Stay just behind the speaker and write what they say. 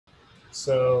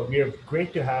So we are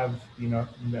great to have,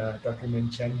 Dr.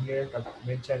 Min Chen here. Dr.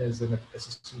 Min Chen is an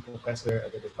assistant professor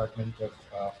at the Department of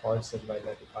Forest and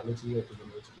Wildlife Ecology at the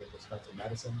University of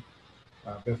Wisconsin-Madison.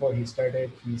 Before he started,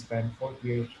 he spent 4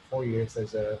 years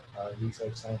as a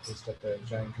research scientist at the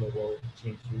Giant Global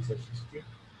Change Research Institute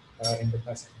in the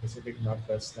Pacific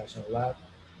Northwest National Lab.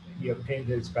 He obtained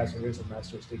his bachelor's and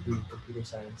master's degree in computer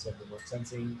science and remote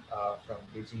sensing from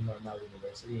Beijing Normal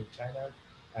University in China,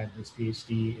 and his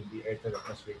PhD in the Earth and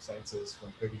Atmospheric Sciences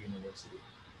from Purdue University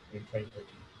in 2013.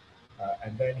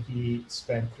 And then he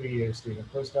spent 3 years doing a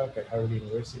postdoc at Harvard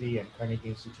University and Carnegie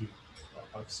Institute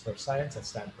for Science at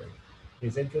Stanford.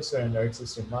 His interests are in Earth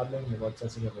system modeling, remote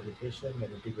sensing of vegetation,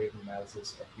 and integrated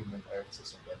analysis of human Earth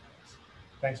system dynamics.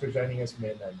 Thanks for joining us,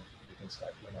 Min, and we can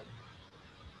start whenever.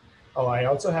 Oh, I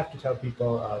also have to tell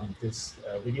people this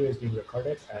video is being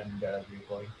recorded, and we're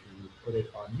going to put it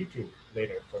on YouTube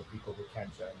later for people who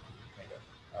can't join to kind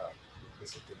of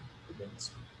listen to the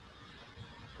minutes.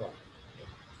 Go on.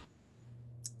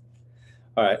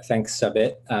 All right, thanks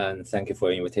Sabit, and thank you for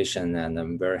the invitation. And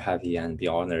I'm very happy and be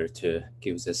honored to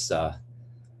give this.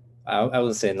 I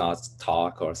would say not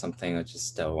talk or something. I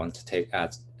just want to take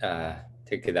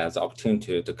it as an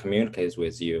opportunity to communicate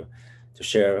with you, to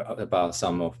share about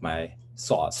some of my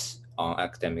thoughts on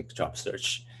academic job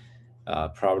search.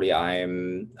 Probably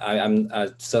I'm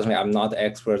certainly I'm not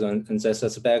expert in this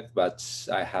aspect, but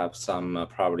I have some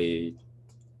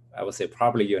I would say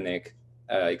probably unique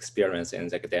experience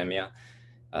in academia.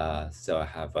 So I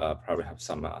have probably have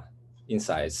some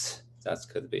insights that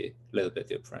could be a little bit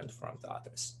different from the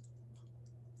others.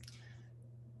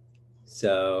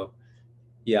 So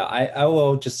yeah, I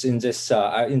will just in this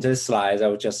slide, I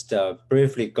will just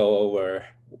briefly go over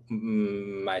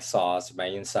my thoughts, my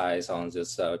insights on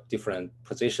this different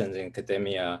positions in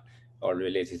academia or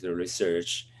related to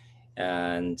research.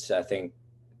 And I think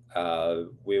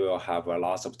we will have a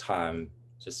lot of time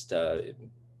just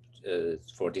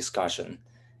for discussion.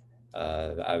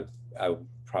 I'll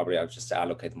just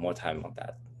allocate more time on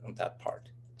that part.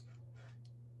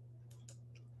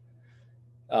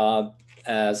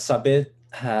 As Sabit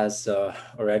has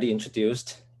already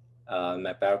introduced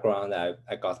my background,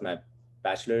 I got my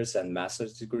bachelor's and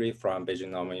master's degree from Beijing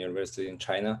Normal University in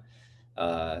China,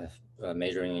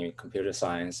 majoring in computer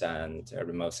science and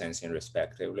remote sensing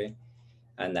respectively.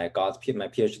 And I got my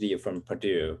PhD from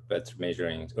Purdue, but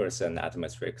majoring in Earth and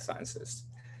Atmospheric Sciences.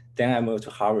 Then I moved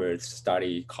to Harvard to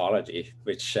study ecology,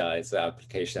 which is the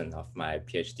application of my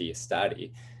PhD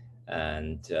study,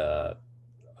 and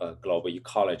global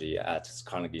ecology at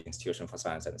Carnegie Institution for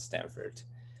Science at Stanford.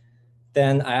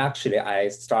 Then I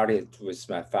started with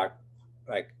my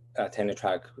tenure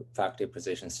track faculty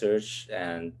position search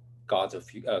and got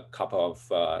a couple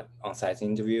of on-site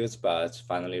interviews, but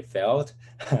finally failed.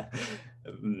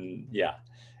 Yeah,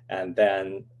 and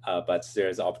then but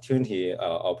there's opportunity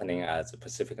opening at the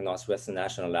Pacific Northwest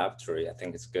National Laboratory. I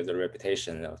think it's good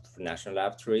reputation of national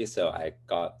laboratory, so I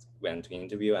went to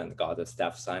interview and got a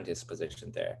staff scientist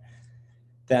position there.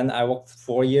 Then I worked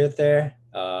 4 years there.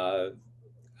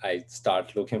 I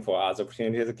started looking for other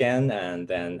opportunities again, and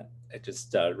then I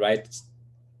just right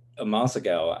a month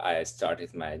ago, I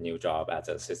started my new job as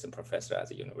an assistant professor at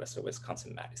the University of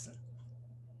Wisconsin-Madison.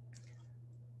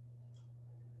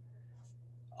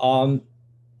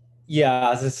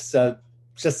 Yeah, this is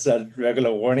just a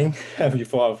regular warning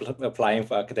before applying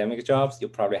for academic jobs. You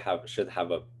probably should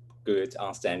have a good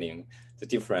understanding the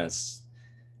difference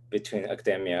between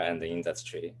academia and the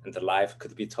industry, and the life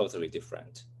could be totally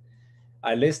different.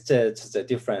 I listed the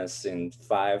difference in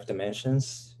 5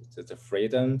 dimensions: the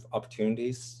freedom,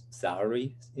 opportunities,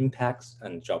 salary, impacts,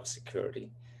 and job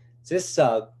security. This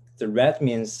the red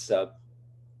means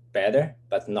better,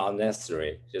 but not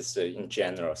necessary, just in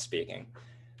general speaking.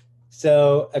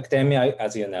 So academia,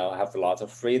 as you know, have a lot of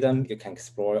freedom. You can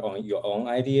explore on your own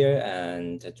idea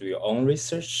and do your own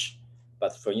research.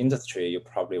 But for industry, you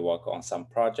probably work on some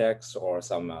projects or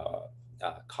some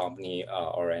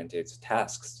company-oriented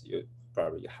tasks. You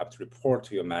probably have to report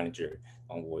to your manager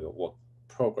on your work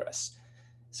progress.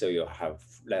 So you have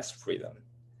less freedom.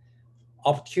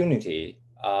 Opportunity,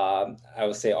 I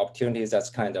would say opportunities, that's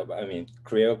kind of,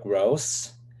 career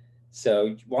growth.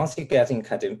 So once you get in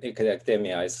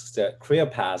academia, the career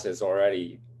path is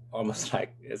already almost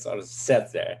like it's sort of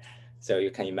set there. So you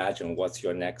can imagine what's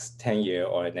your next 10-year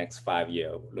or next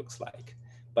 5-year looks like.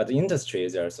 But the industry,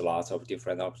 there's a lot of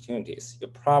different opportunities. You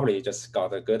probably just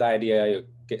got a good idea,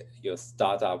 you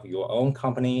start up your own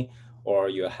company, or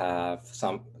you have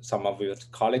some of your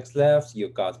colleagues left, you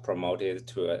got promoted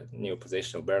to a new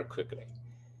position very quickly.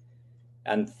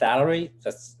 And salary,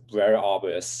 that's very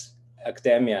obvious.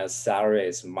 academia's salary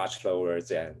is much lower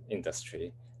than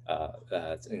industry,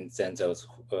 than those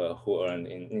who earn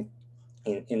in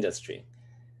industry.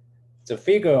 The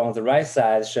figure on the right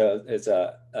side shows is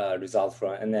a result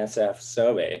from an NSF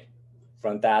survey.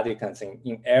 From that, you can see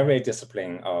in every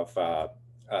discipline of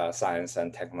science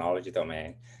and technology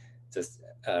domain, the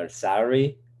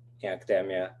salary in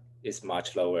academia is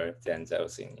much lower than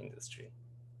those in industry.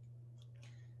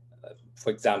 For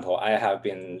example, I have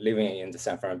been living in the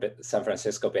San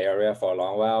Francisco Bay Area for a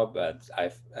long while, but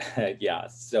yeah,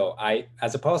 so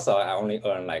as a postdoc, I only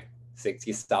earn like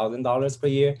 $60,000 per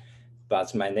year,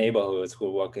 but my neighborhoods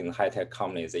who work in high-tech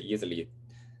companies, they easily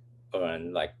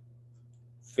earn like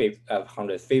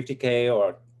 150K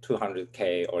or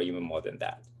 200K or even more than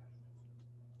that.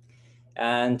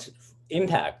 And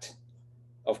impact,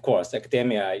 of course,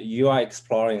 academia, you are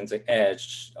exploring the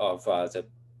edge of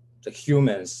the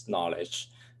human's knowledge.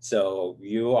 So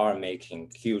you are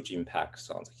making huge impacts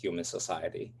on the human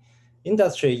society.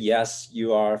 Industry, yes,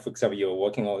 you are, for example, you're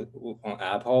working on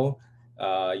Apple,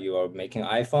 you are making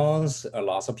iPhones,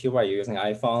 lots of people are using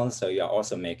iPhones, so you are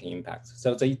also making impacts.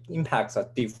 So the impacts are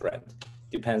different,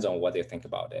 depends on what they think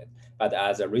about it. But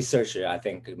as a researcher, I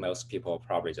think most people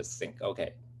probably just think,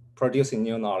 okay, producing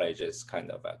new knowledge is kind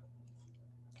of a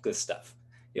good stuff.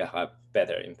 You have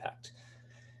better impact.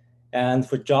 And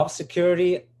for job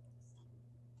security,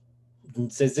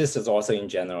 this is also in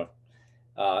general.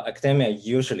 Academia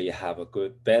usually have a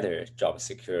better job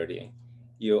security.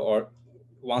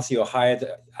 Once you're hired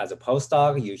as a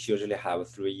postdoc, you usually have a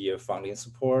 3-year funding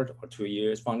support or 2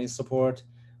 years funding support.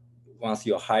 Once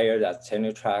you're hired as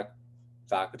tenure track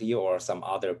faculty or some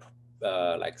other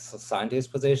like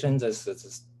scientist positions, this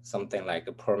is something like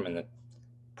a permanent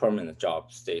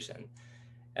job station.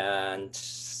 And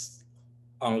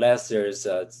unless there's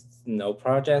no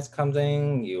projects comes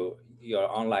in, you're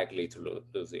unlikely to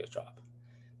lose your job.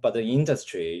 But the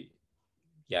industry,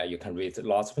 yeah, you can read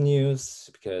lots of news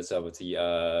because of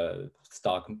the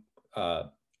stock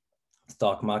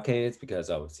market, because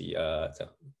of the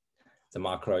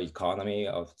macro economy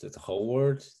of the whole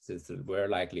world. It's very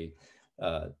likely,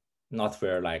 not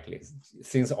very likely.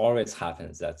 Things always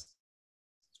happens that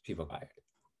people buy it.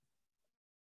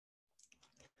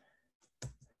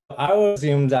 I will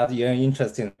assume that you're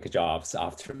interested in jobs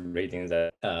after reading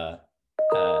the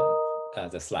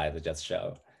slide I just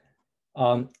showed.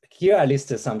 Here I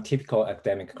listed some typical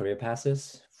academic career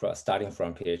paths starting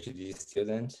from PhD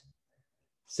student.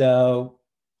 So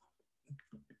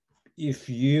if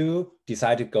you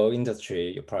decide to go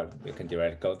industry, you can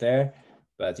directly go there.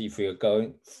 But if you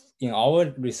go in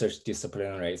our research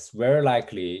discipline, it's very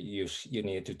likely you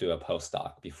need to do a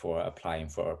postdoc before applying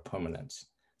for a permanent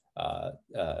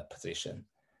position.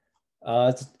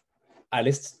 I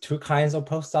list 2 kinds of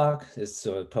postdoc. It's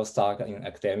a postdoc in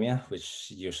academia,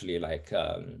 which usually like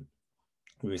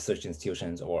research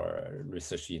institutions or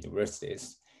research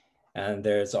universities. And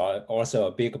there's also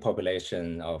a big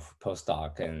population of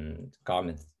postdoc and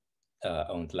government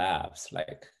owned labs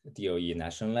like DOE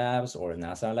national labs or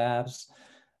NASA labs.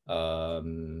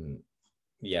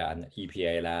 Yeah, and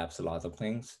EPA labs, a lot of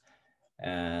things.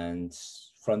 And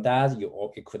from that,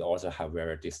 you could also have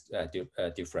very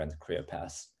different career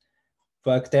paths.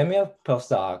 For academia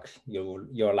postdoc,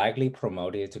 you're likely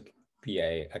promoted to be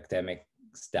an academic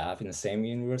staff in the same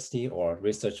university or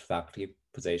research faculty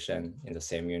position in the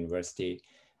same university.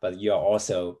 But you're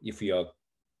also, if you're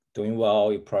doing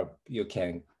well, you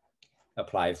can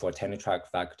apply for tenure track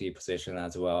faculty position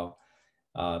as well.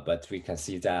 But we can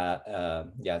see that,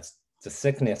 yeah, the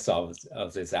thickness of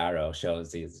this arrow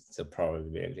shows the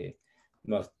probability.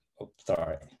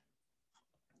 Sorry.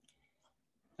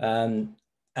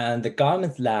 And the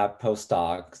government lab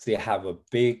postdocs, they have a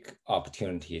big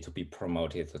opportunity to be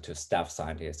promoted to staff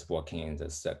scientists working in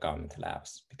those government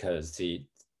labs, because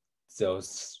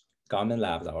those government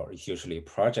labs are usually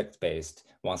project-based.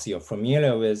 Once you're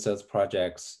familiar with those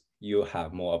projects, you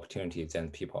have more opportunities than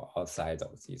people outside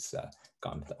of these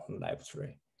government-owned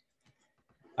laboratory.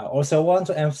 I also want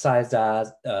to emphasize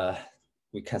that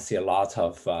we can see a lot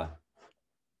of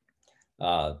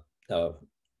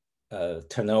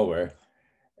turnover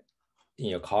in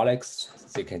your colleagues.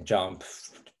 They can jump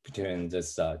between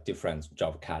these different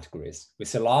job categories. We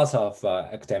see lots of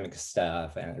academic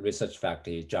staff and research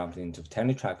faculty jump into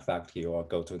tenure track faculty or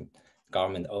go to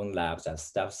government-owned labs as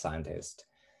staff scientists.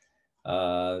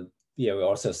 Yeah, we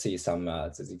also see some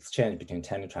exchange between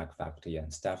tenure track faculty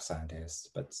and staff scientists,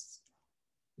 but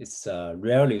it's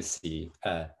rarely see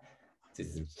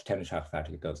this tenure track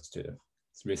faculty goes to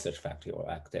research faculty or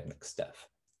academic staff.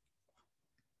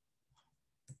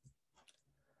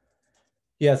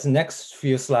 Yes, the next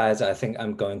few slides, I think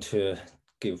I'm going to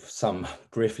give some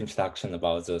brief introduction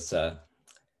about those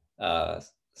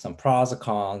some pros,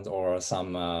 cons, or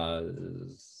some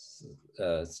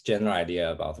general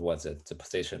idea about what the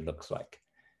position looks like.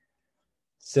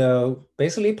 So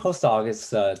basically, postdoc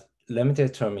is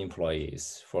limited term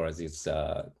employees for these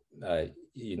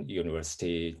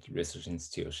university, research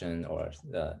institution, or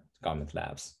government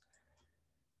labs.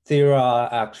 There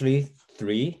are actually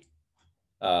three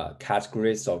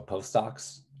categories of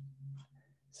postdocs.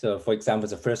 So for example,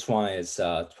 the first one is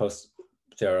there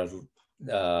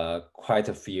are quite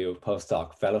a few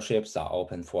postdoc fellowships are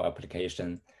open for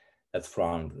application. That's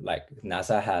from like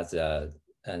NASA has a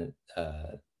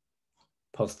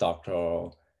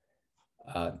postdoctoral,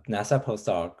 NASA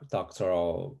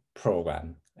postdoctoral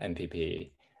program,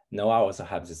 MPP. NOAA also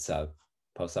has this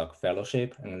postdoc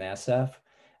fellowship in NSF,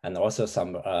 and also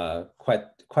some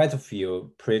quite a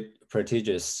few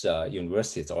prestigious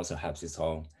universities also have its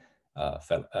own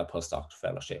postdoc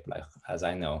fellowship, like as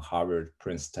I know, Harvard,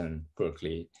 Princeton,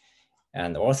 Berkeley,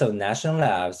 and also National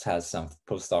Labs has some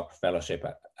postdoc fellowship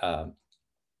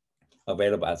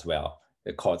available as well.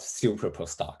 They're called super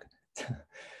postdoc.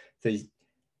 So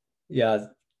yeah,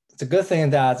 it's a good thing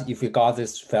that if you got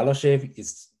this fellowship,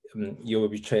 you will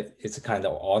be treated. It's a kind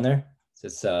of honor.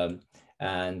 It's,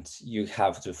 and you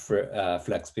have the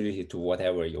flexibility to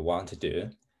whatever you want to do,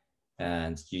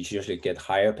 and you usually get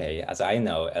higher pay. As I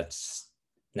know, at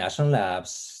national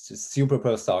labs, the super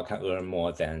postdoc can earn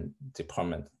more than the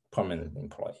permanent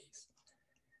employees,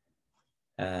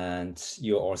 and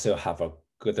you also have a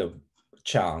good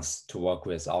chance to work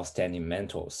with outstanding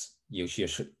mentors. You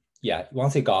should. Yeah,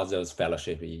 once you got those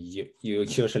fellowships, you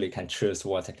usually can choose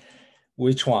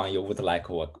which one you would like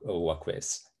to work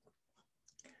with.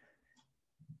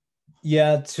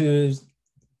 Yeah, if you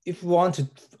want to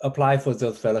apply for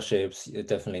those fellowships, you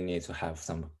definitely need to have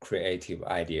some creative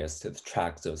ideas to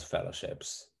track those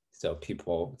fellowships. So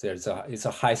it's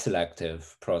a high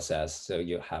selective process. So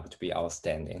you have to be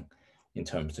outstanding in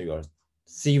terms of your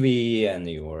CV and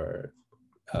your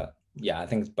yeah, I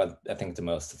think the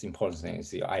most important thing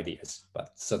is your ideas, but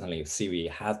certainly CV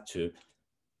has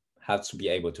to be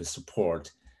able to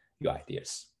support your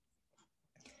ideas.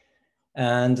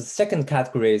 And the second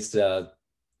category is due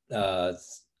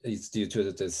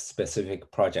to the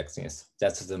specific project needs.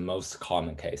 That's the most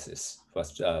common cases for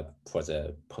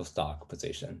the postdoc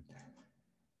position.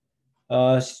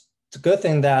 The good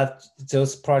thing that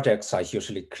those projects are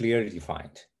usually clearly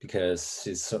defined because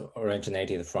it's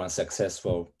originated from a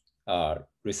successful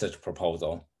research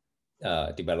proposal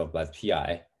developed by the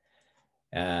PI.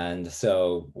 And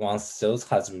so once those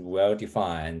has been well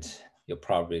defined, you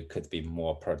probably could be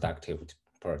more productive,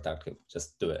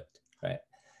 just do it, right?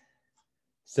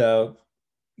 So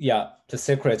yeah, the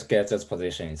secret to get this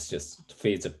position is just to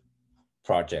fit the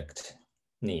project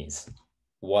needs,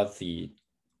 what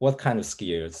kind of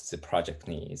skills the project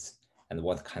needs, and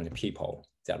what kind of people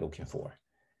they're looking for.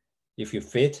 If you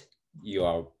fit, you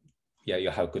have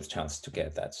a good chance to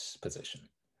get that position.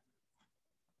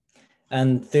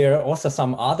 And there are also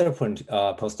some other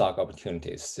postdoc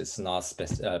opportunities. It's not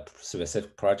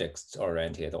specific projects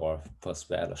oriented or post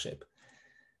fellowship.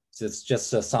 So it's just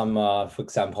some, for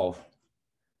example,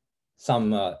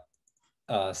 some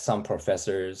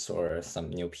professors or some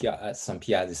new PIs,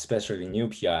 especially new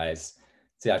PIs,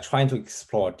 they are trying to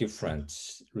explore different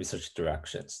research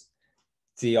directions.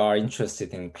 They are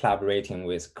interested in collaborating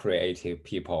with creative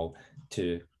people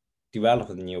to develop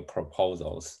new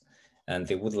proposals. And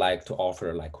they would like to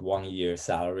offer like 1 year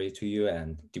salary to you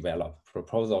and develop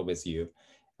proposal with you,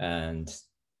 and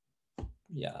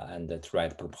to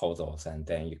write proposals, and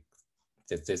then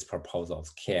these proposals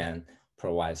can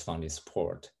provide funding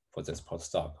support for this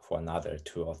postdoc for another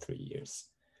 2 or 3 years.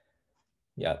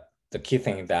 Yeah, the key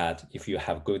thing that if you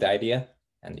have good idea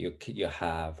and you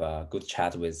have a good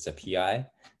chat with the PI,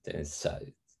 then it's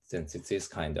this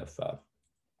kind of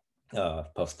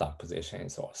postdoc position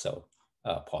is also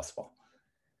possible.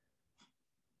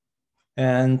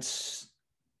 And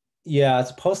yeah,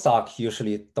 the postdoc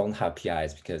usually don't have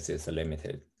PIs because it's a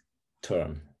limited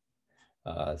term.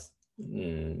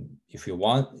 If you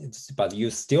want, but you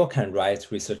still can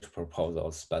write research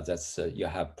proposals, but that's you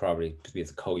have probably to be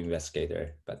the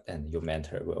co-investigator, but then your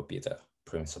mentor will be the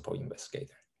principal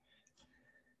investigator.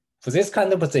 For this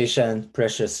kind of position,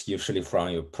 pressure is usually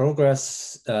from your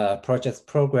project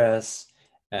progress,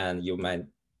 and you might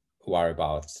worry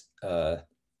about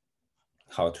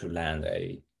how to land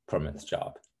a permanent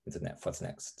job for the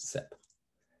next step.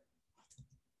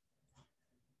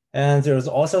 And there's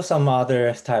also some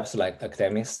other types like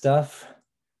academic stuff.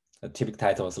 typical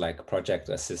titles like project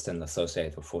assistant,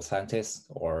 associate, or full scientist,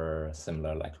 or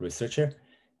similar like researcher.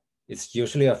 It's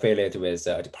usually affiliated with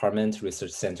a department,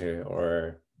 research center,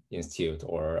 or institute,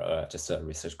 or just a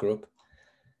research group.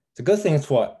 The good thing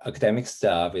for academic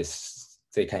staff is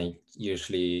they can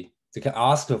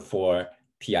ask for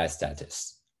PI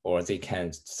status, or they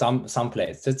can some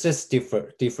place. It just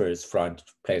differs from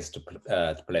place to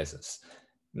places.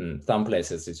 Some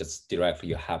places it's just directly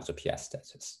you have the PI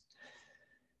status.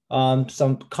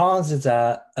 Some cons is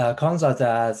that cons are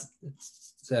that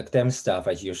the academic staff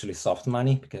are usually soft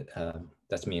money, because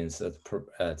that means that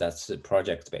that's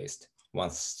project based.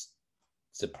 Once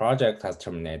the project has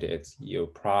terminated, you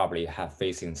probably have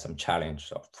facing some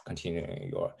challenge of continuing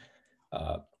your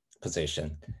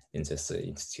position in this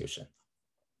institution.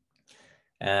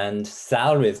 And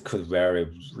salaries could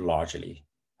vary largely.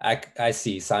 I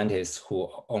see scientists who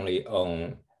only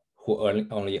earn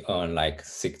like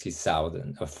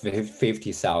 $60,000 or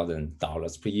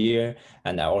 $50,000 per year,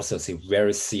 and I also see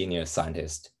very senior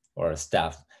scientists or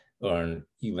staff earn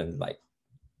even like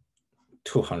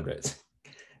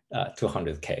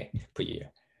 200K per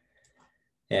year.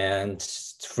 And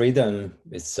freedom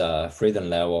is freedom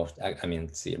level. I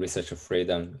mean, the research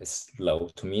freedom is low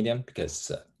to medium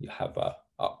because you have a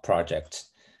project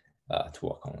to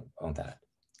work on that.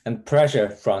 And pressure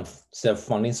from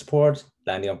self-funding support,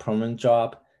 landing a permanent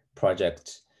job,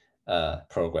 project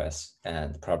progress,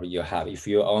 and probably you have, if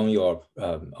you own your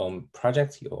own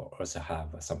project, you also have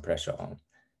some pressure on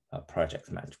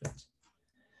project management.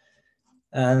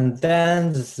 And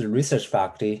then the research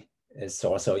faculty is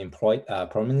also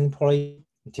permanent employee.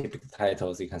 In typical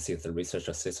titles, you can see the research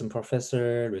assistant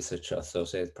professor, research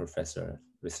associate professor,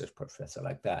 research professor,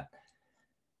 like that.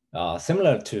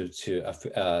 Similar to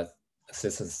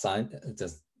assistant science,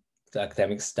 the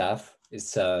academic staff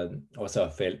is also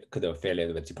could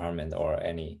affiliate with department or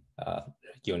any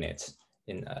unit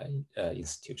in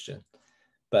institution,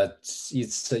 but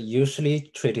it's usually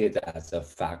treated as a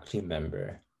faculty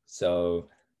member. So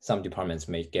some departments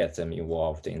may get them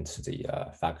involved into the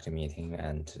faculty meeting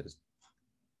and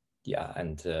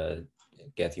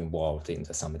get involved in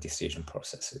some decision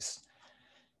processes.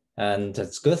 And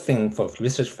it's a good thing for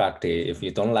research faculty if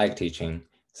you don't like teaching.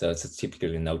 So it's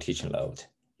typically no teaching load.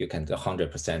 You can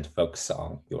 100% focus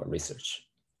on your research.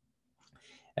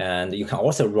 And you can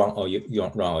also run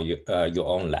your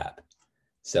own lab.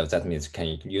 So that means can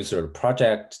you use your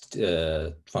project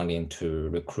funding to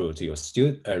recruit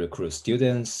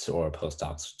students or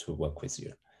postdocs to work with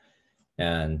you.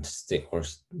 And they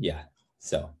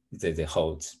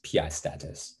hold PI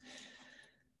status.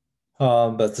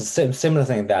 But the similar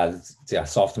thing that they are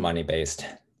soft money based,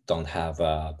 don't have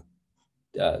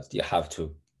you have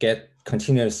to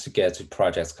continuously get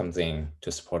projects comes in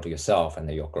to support yourself and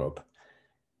your group.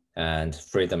 And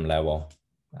freedom level,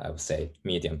 I would say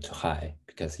medium to high,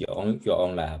 because you own your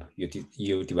own lab, you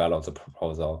develop the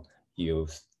proposal, you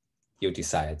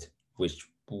decide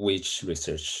which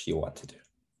research you want to do.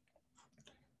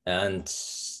 And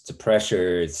the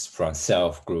pressure is from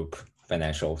self-group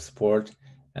financial support,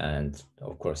 and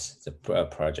of course the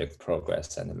project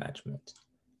progress and the management.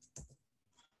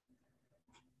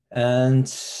 And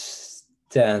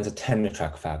then the tenure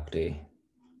track faculty,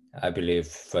 I believe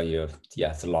for you,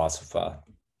 yes, lots of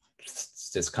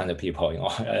this kind of people in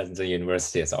all the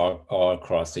universities all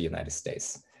across the United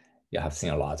States. You have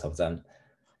seen a lot of them.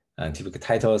 And typical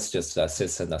titles, just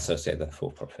assistant, associate, and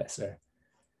full professor.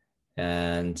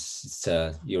 And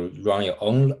you run your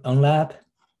own lab,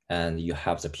 and you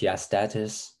have the PI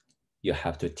status. You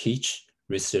have to teach,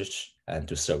 research, and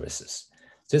do services.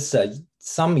 This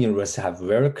some universities have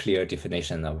very clear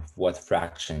definition of what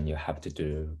fraction you have to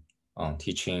do on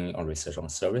teaching, on research, on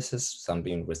services. Some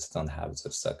universities don't have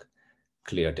this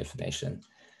clear definition.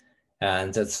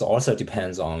 And it also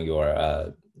depends on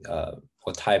your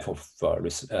what type of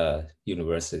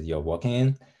university you're working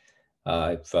in.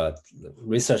 If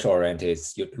research-oriented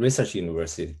research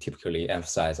university typically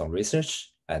emphasize on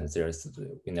research, and there's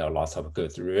lots of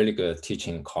really good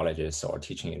teaching colleges or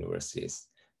teaching universities.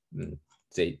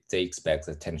 They expect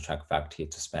the tenure track faculty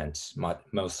to spend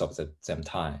most of their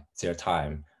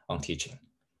time on teaching.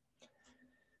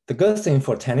 The good thing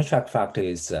for tenure track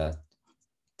faculty is the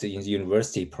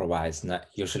university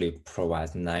usually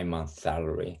provides 9-month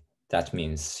salary. That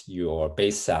means your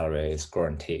base salary is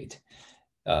guaranteed,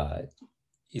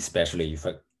 especially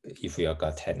if you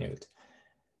got tenured.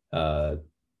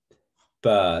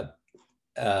 But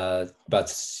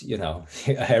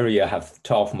here you have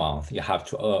 12 months. You have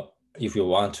to if you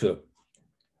want to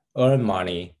earn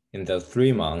money in the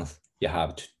 3 months, you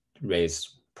have to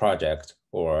raise project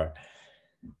or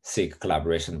seek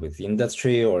collaboration with the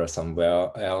industry or somewhere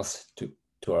else to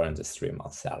earn the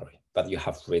 3-month salary. But you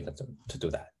have freedom to do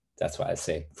that. That's why I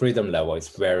say freedom level is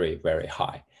very, very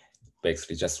high.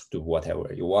 Basically just do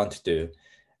whatever you want to do.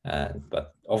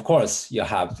 But of course,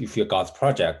 if you got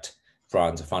project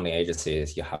from the funding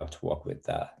agencies, you have to work with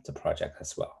the project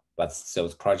as well. But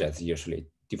those projects usually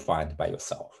defined by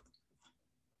yourself.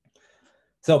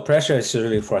 So pressure is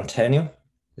usually from tenure.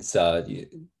 It's I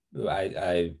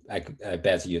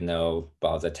bet you know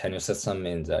about the tenure system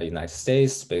in the United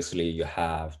States. Basically, you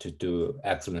have to do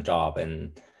excellent job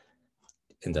in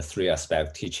the 3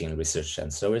 aspects: teaching, research,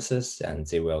 and services, and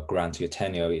they will grant you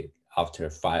tenure after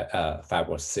 5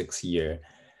 or 6 year.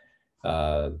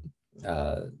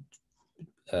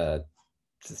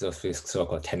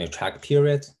 So-called tenure track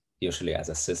period, usually as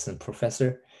assistant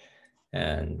professor,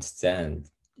 and then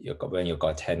when you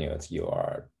got tenured,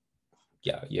 you're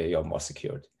more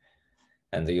secured.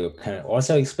 And you can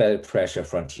also expect pressure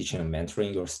from teaching and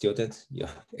mentoring your students. You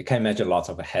can imagine lots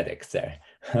of headaches there.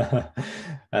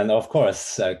 And of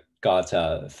course, got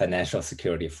financial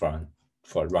security for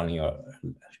running your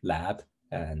lab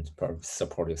and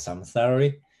supporting some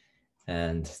salary,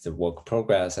 and the work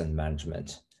progress and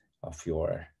management of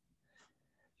your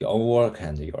own work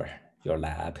and your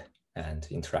lab, and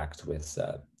interact with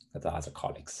the other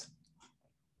colleagues.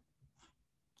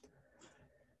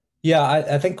 Yeah,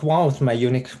 I think one of my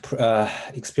unique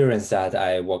experience that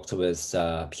I worked with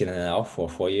PNNL for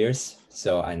 4 years.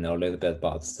 So I know a little bit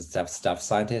about the staff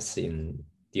scientists in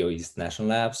DOE's national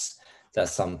labs.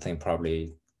 That's something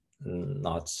probably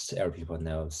not every people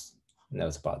knows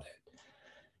about it.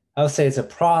 I would say the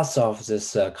plus of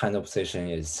this kind of position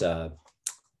is the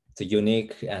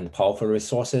unique and powerful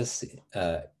resources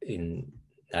in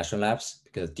national labs,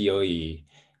 because DOE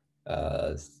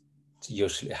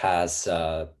usually has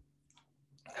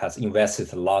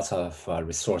invested a lot of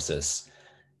resources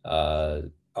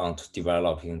onto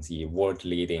developing the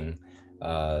world-leading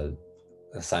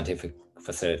scientific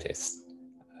facilities.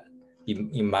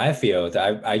 In my field,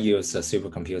 I use a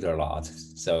supercomputer a lot.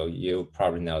 So you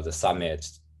probably know the Summit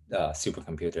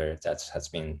supercomputer that has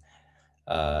been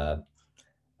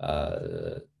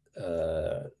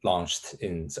launched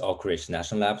in the Oak Ridge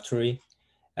National Laboratory.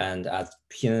 And at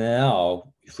PNNL,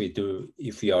 if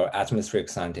you're atmospheric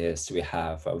scientist, we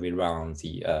run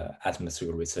the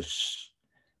atmospheric research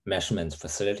measurement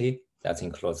facility that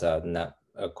includes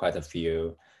quite a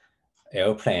few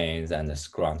airplanes and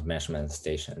ground measurement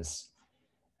stations.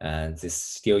 And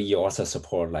this DOE also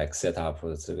support set up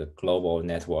the global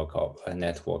network of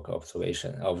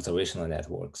observational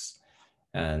networks,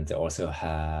 and they also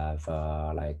have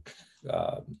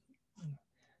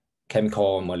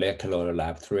chemical molecular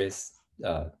laboratories.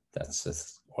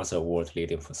 That's also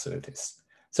world-leading facilities.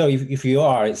 So if you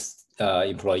are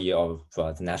employee of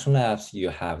the national labs,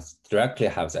 you directly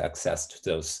have the access to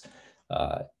those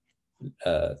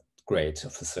great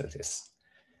facilities.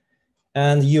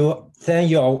 And you're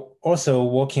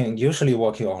also usually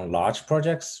working on large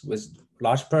projects. With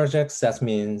large projects, that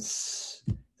means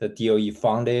the DOE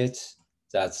funded,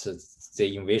 that's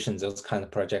they envision those kind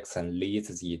of projects and lead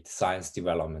the science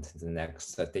development in the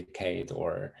next decade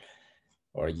or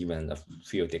even a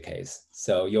few decades.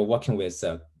 So you're working with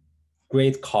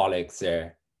great colleagues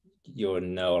there. You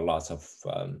know lots of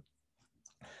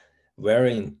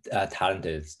very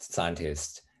talented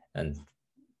scientists, and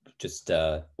just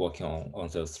working on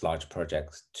those large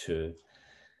projects to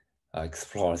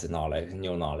explore the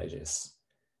new knowledges.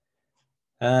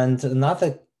 And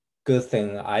another good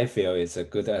thing I feel is a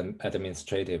good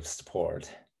administrative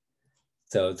support.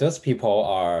 So those people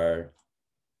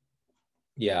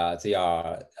they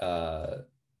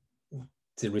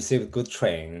received good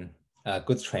training.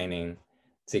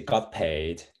 They got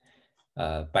paid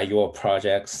by your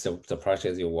projects, the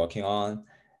projects you're working on,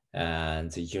 and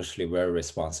they're usually very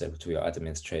responsive to your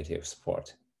administrative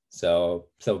support. So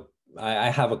I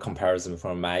have a comparison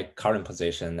from my current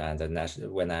position and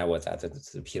when I was at the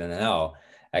PNNL.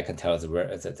 I can tell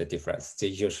the difference. They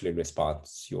usually respond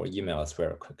to your emails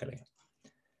very quickly.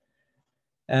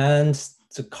 And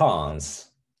the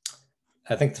cons,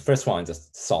 I think the first one is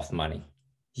soft money.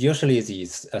 Usually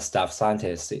these staff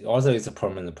scientists, although it's a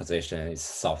permanent position, it's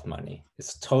soft money.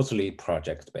 It's totally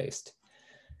project-based.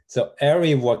 So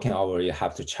every working hour you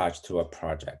have to charge to a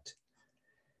project.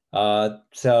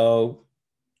 So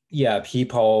yeah,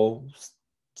 people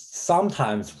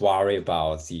sometimes worry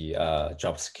about the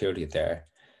job security there,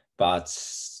 but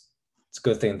it's a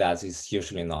good thing that is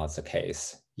usually not the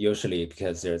case. Usually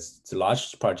because there's the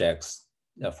large projects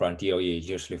from DOE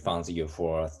usually funds you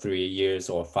for 3 years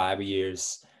or 5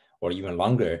 years or even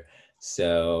longer.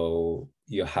 So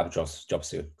you have job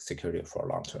security for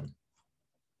long term.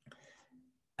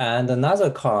 And another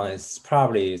con is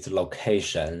probably the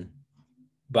location.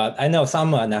 But I know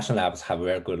some national labs have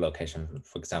very good location.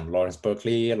 For example, Lawrence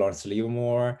Berkeley, Lawrence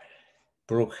Livermore,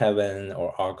 Brookhaven,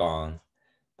 or Argonne.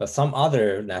 But some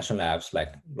other national labs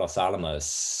like Los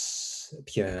Alamos,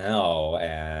 PNL,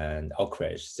 and Oak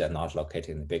Ridge, they're not located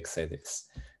in big cities.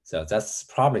 So that's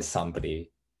probably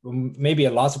somebody, maybe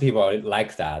a lot of people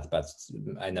like that, but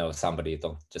I know somebody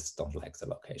just don't like the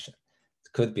location.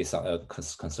 It could be some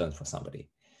concern for somebody.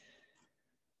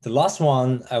 The last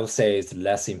one I would say is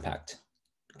less impact,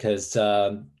 because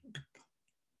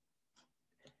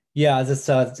yeah,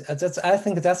 I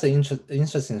think that's an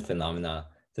interesting phenomena.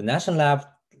 The national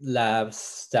lab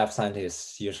staff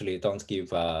scientists usually don't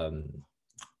give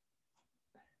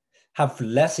have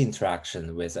less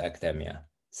interaction with academia,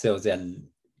 so they're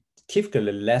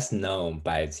typically less known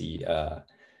by the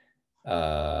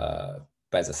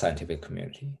scientific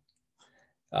community.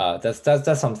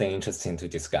 That's something interesting to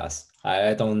discuss.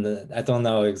 I don't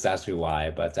know exactly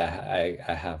why, but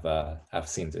I've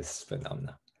seen this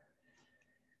phenomena.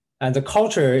 And the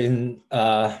culture in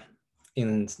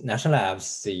national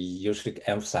labs, they usually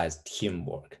emphasize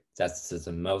teamwork. That's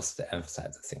the most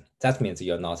emphasized thing. That means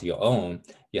you're not your own.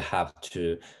 You have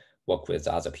to work with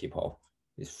other people.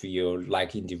 If you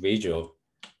like individual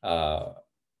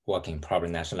working, probably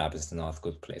national lab is not a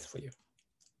good place for you.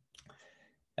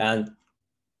 And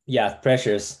yeah,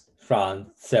 pressures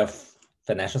from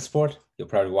self-financial support. You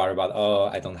probably worry about, oh,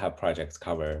 I don't have projects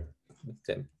covered.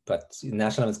 But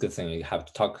national is a good thing. You have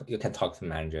to talk. You can talk to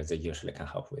managers. They usually can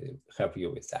help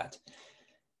you with that.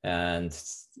 And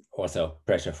also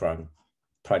pressure from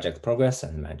project progress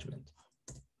and management.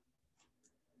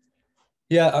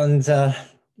 Yeah, and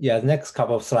yeah, the next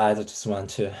couple of slides, I just want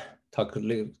to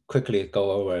quickly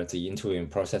go over the interviewing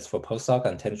process for postdoc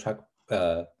and tenure track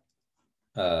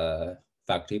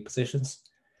faculty positions.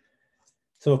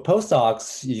 So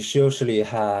postdocs, you usually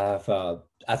have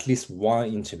at least one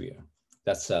interview.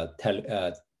 That's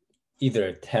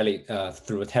either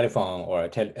through a telephone or a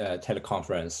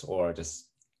teleconference, or just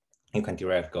you can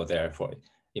directly go there for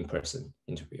in-person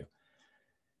interview.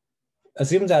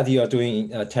 Assume that you are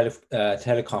doing a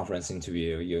teleconference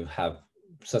interview. You have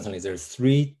certainly there's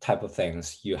 3 types of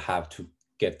things you have to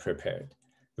get prepared.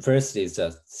 The first is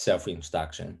a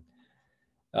self-introduction.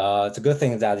 It's a good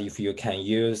thing that if you can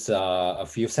use a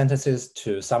few sentences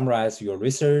to summarize your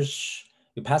research,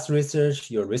 your past research,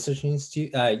 your research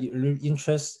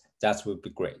interests, that would be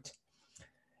great.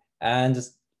 And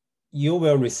you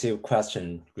will receive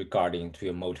questions regarding to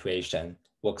your motivation,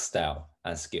 work style,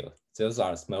 and skill. Those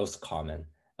are the most common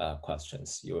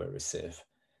questions you will receive.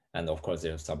 And of course,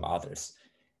 there are some others.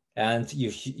 And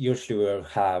you usually will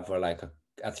have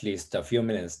at least a few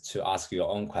minutes to ask your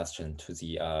own question to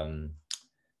the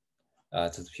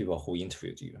people who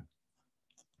interviewed you.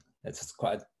 It's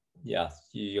quite, yeah,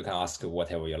 you can ask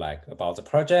whatever you like about the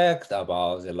project,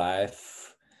 about the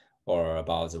life, or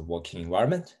about the working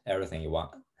environment, everything you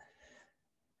want.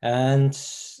 And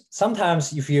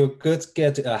sometimes if you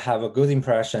have a good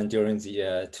impression during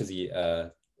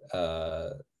the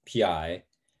PI,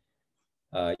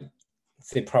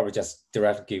 they probably just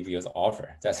directly give you the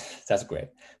offer. That's great.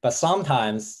 But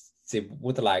sometimes they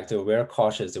would like to, very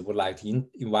cautious, they would like to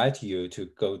invite you to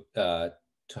go to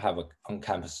have an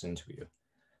on-campus interview.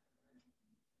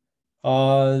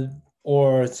 Or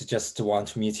to just want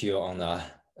to meet you on a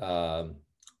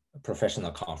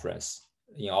professional conference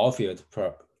in our field,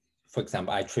 for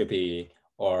example, IEEE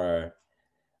or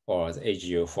the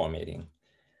AGU formatting.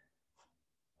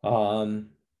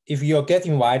 If you get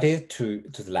invited to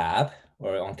the lab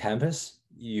or on campus,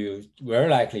 you very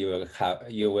likely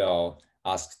will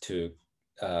ask to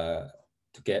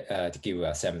give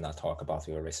a seminar talk about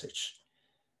your research,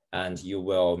 and you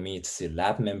will meet the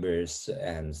lab members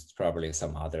and probably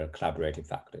some other collaborative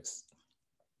faculties.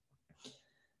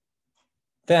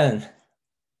 Then,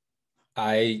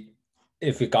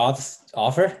 if you got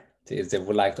offer, they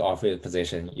would like to offer you a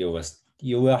position, you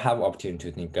will have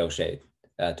opportunity to negotiate,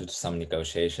 do some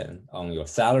negotiation on your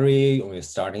salary, on your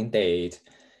starting date,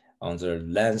 on the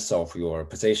length of your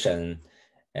position,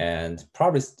 and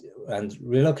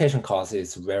relocation cost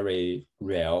is very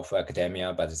rare for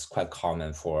academia, but it's quite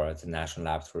common for the national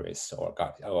laboratories or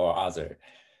other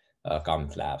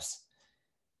government labs.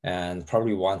 And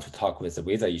probably want to talk with the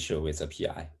visa issue with the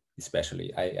PI.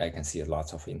 Especially, I can see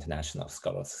lots of international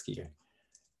scholars here.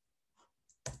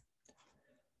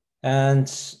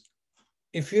 And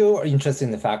if you are interested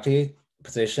in the faculty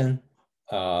position,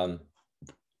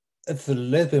 it's a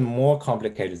little bit more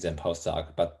complicated than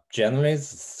postdoc, but generally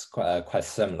it's quite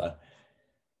similar.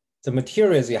 the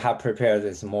materials you have prepared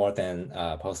is more than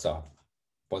postdoc,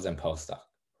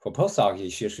 For postdoc,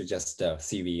 it's usually just a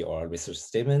CV or a research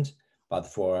statement, but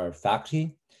for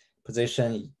faculty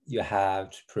position, you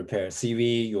have to prepare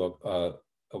CV, your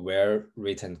a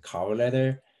well-written cover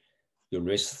letter, your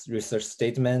research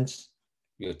statement,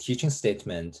 your teaching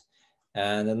statement.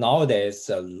 And nowadays,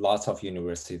 lots of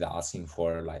universities are asking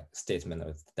for like statement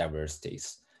of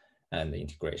diversities and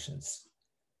integrations.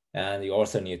 And you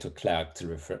also need to collect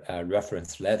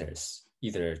reference letters,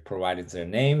 either providing their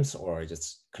names or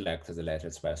just collect the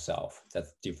letters by yourself. That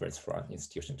differs from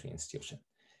institution to institution.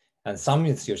 And some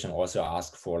institutions also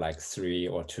ask for like 3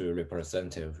 or 2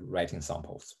 representative writing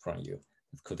samples from you.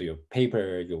 It could be your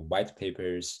paper, your white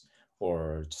papers,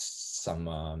 or just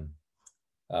some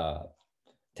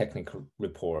technical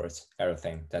reports,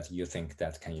 everything that you think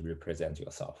that can represent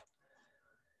yourself.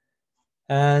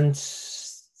 And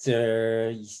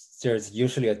there's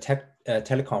usually a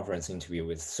teleconference interview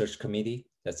with search committee.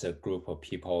 That's a group of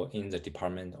people in the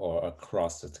department or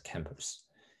across the campus.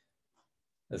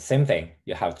 The same thing,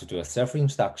 you have to do a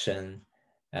self-introduction,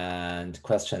 and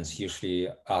questions usually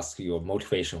ask your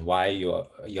motivation, why you're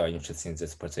interested in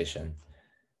this position,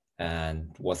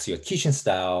 and what's your teaching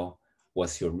style,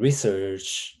 what's your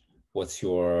research, what's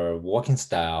your working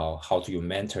style, how do you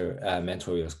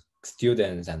mentor your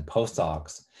students and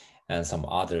postdocs, and some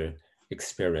other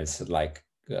experience like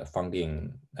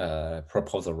funding,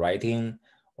 proposal writing,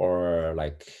 or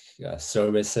like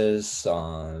services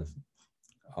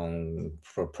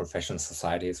for professional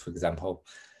societies, for example.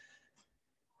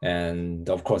 And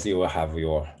of course, you will have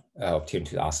your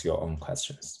opportunity to ask your own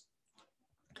questions.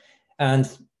 And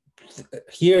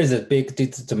here is the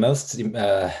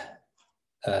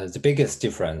biggest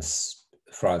difference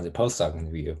from the postdoc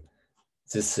interview.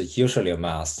 This is usually a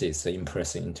must, is the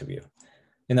in-person interview.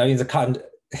 In the current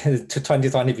to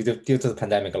 2020, due to the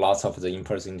pandemic, lots of the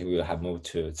in-person interview have moved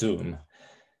to Zoom.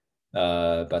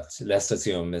 But let's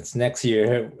assume it's next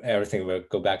year, everything will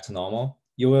go back to normal.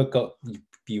 You will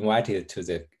be invited to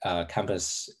the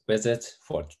campus visit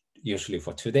usually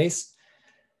for 2 days.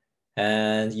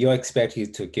 And you're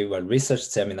expected to give a research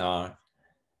seminar.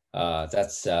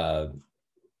 That's a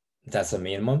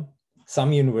minimum.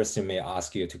 Some university may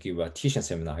ask you to give a teaching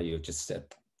seminar. You just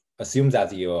assume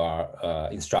that you are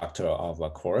instructor of a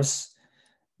course.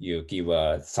 You give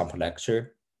a sample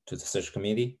lecture to the search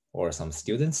committee or some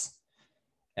students.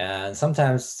 And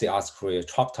sometimes they ask for a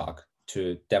chalk talk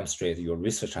to demonstrate your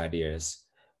research ideas,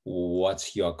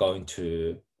 what you're going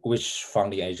to, which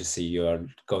funding agency you're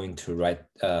going to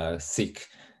seek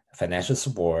financial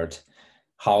support,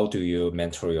 how do you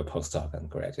mentor your postdoc and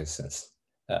graduate students,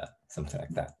 something like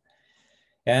that.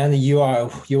 And you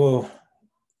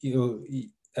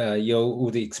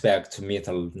would expect to meet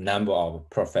a number of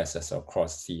professors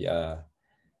across the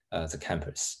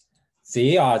campus.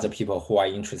 They are the people who are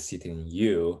interested in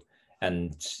you,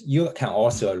 and you can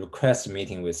also request a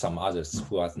meeting with some others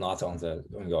who are not on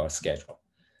your schedule.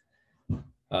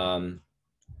 And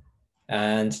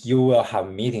you will have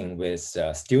a meeting with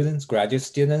students, graduate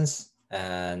students,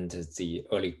 and the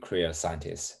early career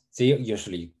scientists. They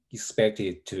usually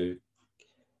expected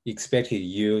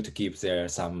you to give them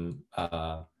some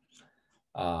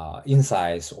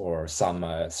insights or some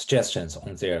suggestions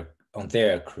on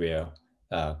their career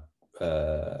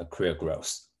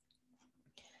growth.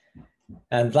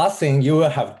 And last thing, you will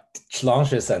have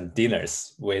lunches and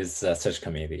dinners with the search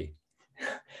committee.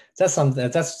 It's an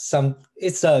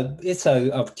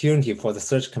opportunity for the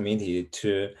search committee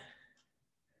to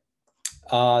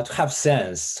have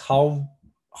sense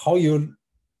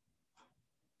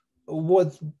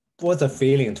what's the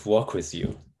feeling to work with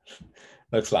you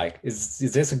looks like. Is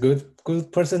this a good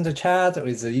person to chat, or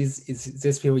is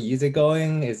this people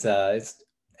easygoing? Is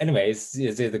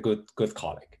it a good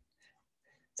colleague?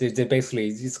 They basically,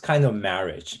 it's kind of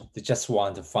marriage. They just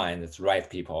want to find the right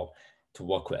people to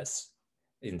work with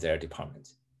in their department.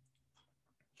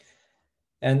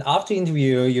 And after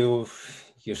interview, you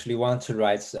usually want to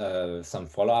write some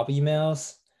follow-up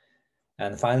emails,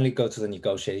 and finally go to the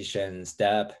negotiation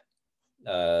step.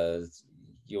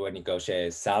 You will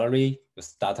negotiate salary, the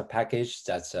starter package.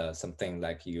 That's something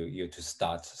like you to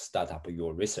start up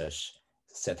your research,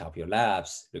 set up your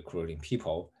labs, recruiting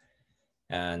people.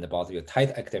 And about your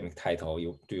academic title,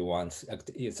 do you want,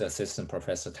 is assistant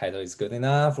professor title is good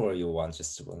enough, or you want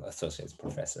just an associate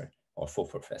professor or full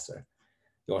professor?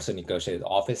 You also negotiate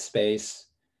office space,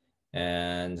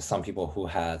 and some people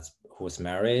who's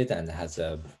married and has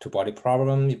a two-body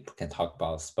problem, you can talk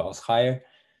about spouse hire,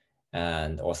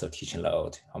 and also teaching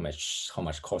load, how many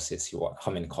courses you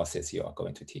are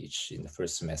going to teach in the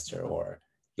first semester, or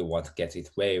you want to get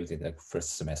it waived in the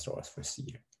first semester or first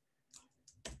year.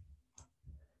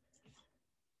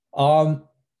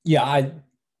 Yeah,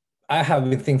 I have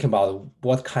been thinking about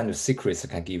what kind of secrets I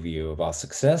can give you about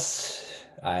success.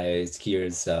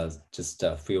 Here's just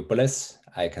a few bullets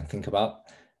I can think about.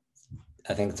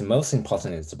 I think the most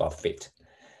important is about fit.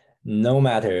 No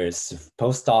matter if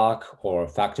postdoc or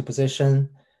faculty position,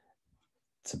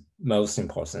 the most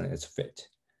important is fit.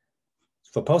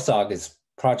 For postdoc, it's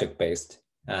project-based,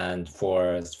 and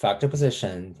for faculty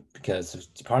position, because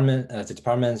the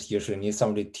departments usually need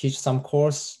somebody to teach some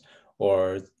course,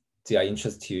 or they are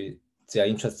interested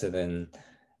in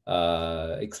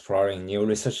exploring new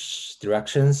research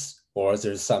directions, or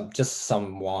there's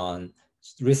someone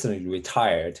recently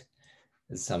retired.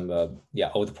 Some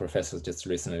old professors just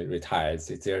recently retired.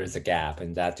 There is a gap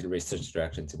in that research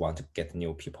direction. They want to get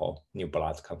new people, new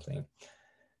blood coming in.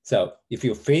 So if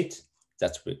you fit,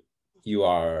 that's you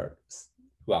are,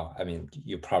 well, I mean,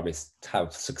 you probably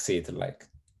have succeeded like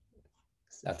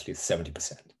at least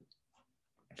 70%.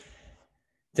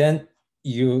 Then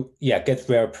you get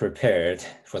well prepared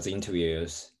for the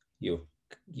interviews. You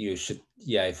should,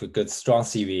 if you get strong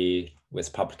CV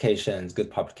with publications,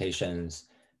 good publications,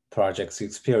 projects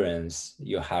experience,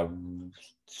 you have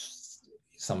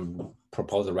some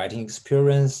proposal writing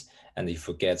experience, and if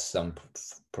you get some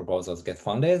proposals get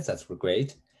funded, that's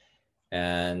great.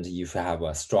 And if you have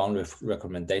a strong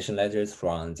recommendation letters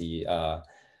from the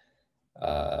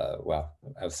well,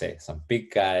 I would say some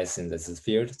big guys in this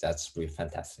field, that's really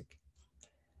fantastic.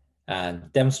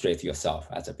 And demonstrate yourself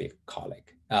as a big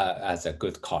colleague, as a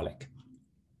good colleague.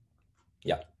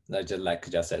 Yeah, like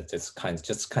just said, just kind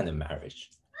of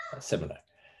marriage, similar.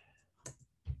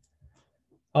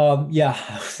 Yeah,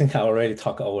 I think I already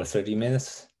talked over 30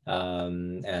 minutes.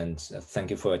 And thank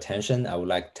you for your attention. I would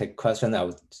like to take question,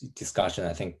 discussion.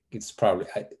 I think it's probably,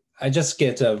 I just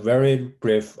get a very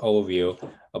brief overview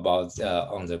about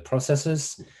on the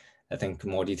processes. I think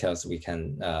more details we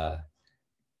can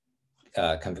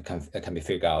be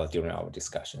figured out during our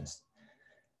discussions.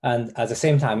 And at the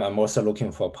same time, I'm also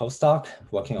looking for a postdoc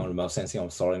working on remote sensing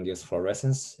of solar-induced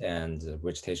fluorescence and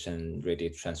vegetation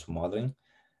radiative transfer modeling.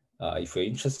 If you're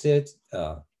interested,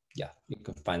 yeah, you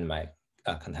can find my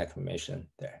contact information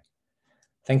there.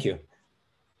 Thank you.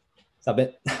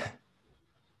 Sabit.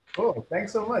 Oh,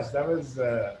 thanks so much. That was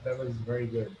very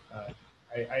good.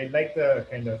 I like the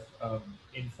kind of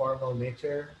informal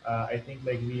nature. I think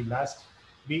like last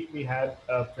week we had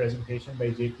a presentation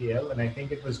by JPL, and I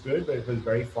think it was good, but it was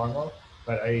very formal.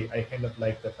 But I kind of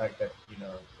like the fact that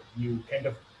you kind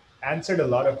of answered a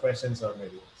lot of questions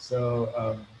already.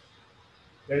 So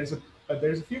there's a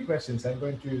few questions. I'm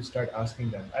going to start asking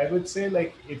them. I would say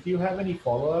like if you have any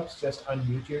follow-ups, just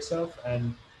unmute yourself,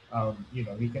 and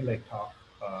we can like talk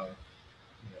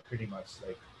pretty much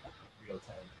like real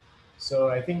time. So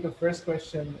I think the first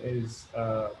question is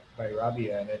by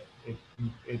Rabia, and it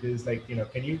is like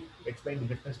can you explain the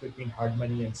difference between hard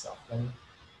money and soft money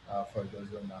for those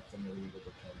who are not familiar with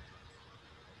the term?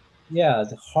 Yeah,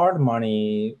 the hard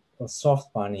money or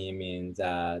soft money means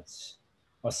that,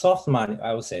 or soft money,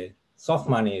 I would say soft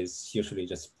money is usually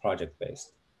just project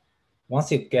based.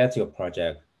 Once you get your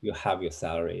project, you have your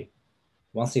salary.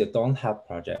 Once you don't have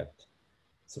project,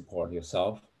 support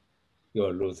yourself,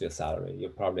 you'll lose your salary. You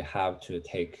probably have to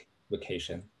take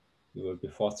vacation. You will be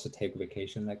forced to take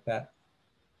vacation like that.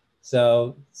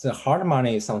 So the hard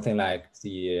money is something like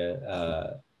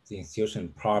the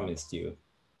institution promised you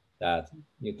that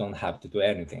you don't have to do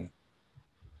anything.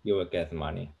 You will get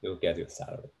money, you will get your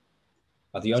salary.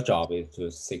 But your job is to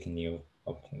seek new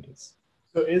opportunities.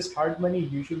 So is hard money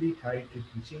usually tied to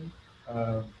teaching?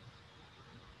 Or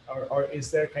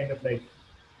is there kind of like,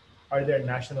 are there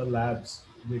national labs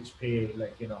which pay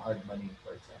like hard money,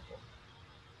 for example?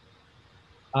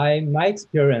 My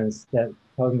experience that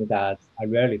told me that I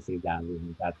rarely see that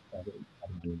in that money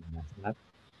in that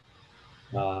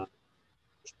lab.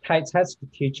 Tied to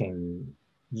teaching,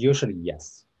 usually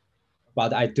yes.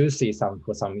 But I do see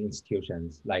for some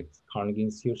institutions, like Carnegie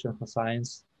Institution for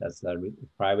Science, that's a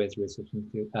private research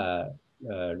institution.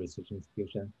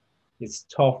 It's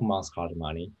 12 months hard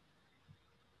money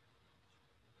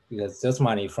because there's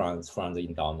money from the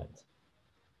endowment.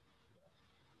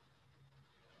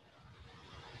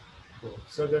 Cool.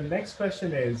 So the next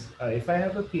question is, if I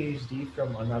have a PhD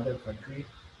from another country,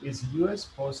 is US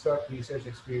postdoc research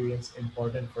experience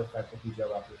important for faculty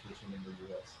job application in the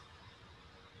US?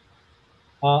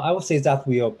 I would say that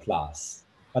will plus,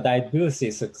 but I do see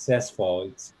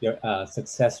successful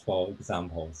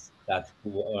examples that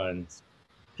who earned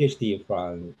PhD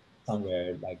from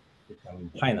somewhere like from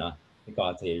China. They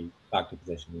got a faculty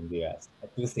position in the US. I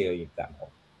do see an example.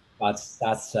 but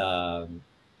that's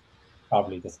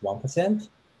probably just 1%,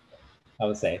 I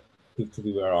would say, to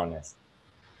be very honest.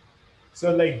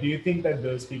 So, like, do you think that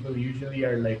those people usually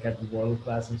are like at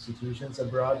world-class institutions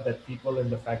abroad that people in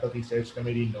the faculty search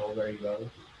committee know very well?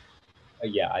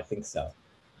 Yeah, I think so.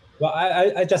 Well,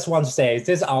 I just want to say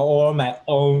these are all my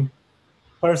own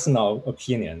personal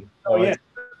opinion. Oh Or yeah,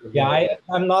 yeah,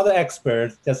 I'm not an expert,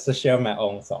 just to share my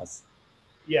own thoughts.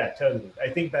 yeah, totally. I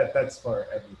think that that's for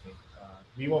everything.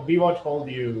 We won't hold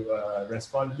you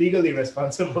legally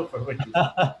responsible for what you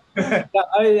say.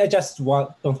 I just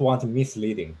don't want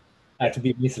misleading to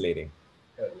be misleading.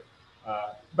 Totally.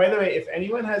 By the way, if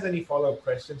anyone has any follow-up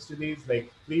questions to these, like,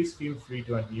 please feel free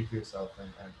to unmute yourself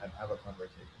and have a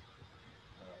conversation.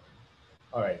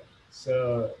 All right. So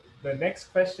the next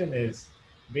question is,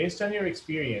 based on your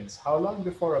experience, how long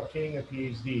before obtaining a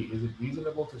PhD is it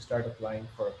reasonable to start applying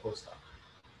for a postdoc?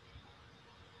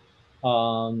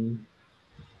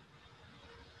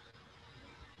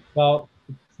 Well,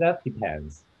 that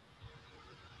depends.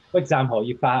 For example,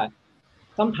 if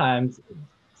sometimes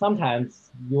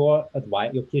your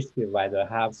PhD advisor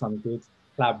have some good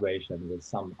collaboration with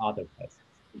some other places.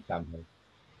 For example,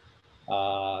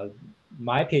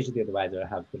 my PhD advisor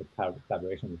have good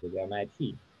collaboration with the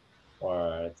MIT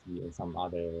or some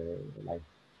other like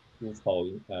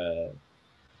useful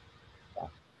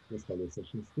useful research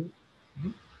institute.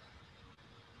 Mhm.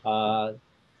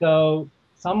 So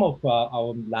some of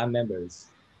our lab members,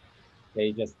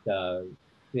 they just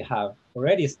they have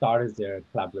already started their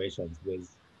collaborations with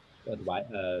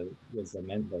the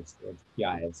mentors or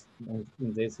PIs in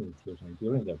this institution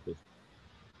during their PhD.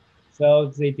 So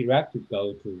they directly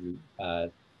go to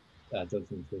those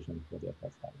institutions for their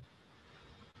postdoc.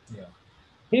 Yeah.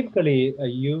 Typically, uh,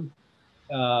 you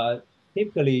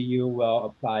will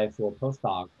apply for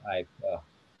postdoc like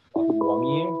 1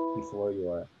 year before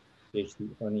your PhD,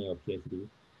 earning your PhD.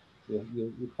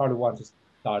 You probably want to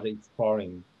start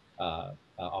exploring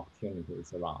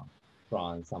opportunities around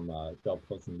from some job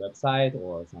posting website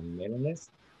or some mailing list.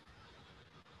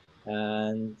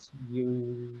 And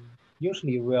you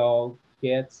usually will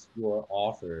get your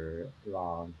offer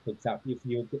around, for example,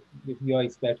 if you're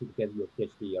expected to get your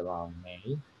PhD around May,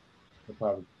 you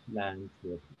probably land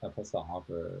to a postdoc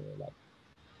offer like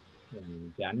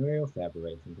in January or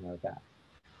February, something like that.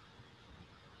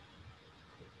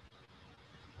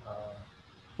 Uh,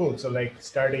 cool. So like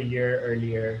start a year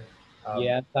earlier.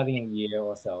 Yeah, starting a year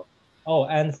or so. Oh,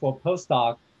 and for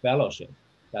postdoc fellowship,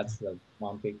 that's the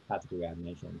one big category I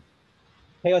mentioned.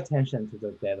 Pay attention to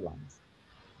the deadlines.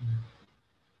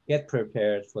 Get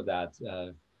prepared for that.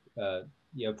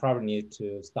 You probably need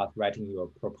to start writing your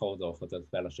proposal for those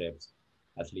fellowships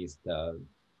at least one,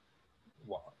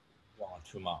 1 or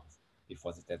 2 months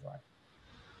before the deadline.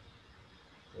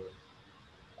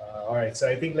 All right. So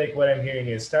I think like what I'm hearing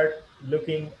is start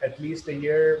looking at least a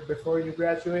year before you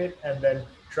graduate, and then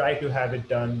try to have it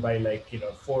done by like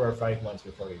 4 or 5 months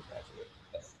before you graduate.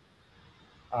 Yes.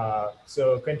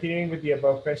 So continuing with the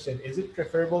above question, is it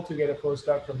preferable to get a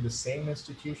postdoc from the same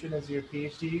institution as your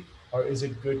PhD, or is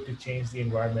it good to change the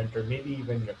environment or maybe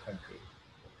even your country?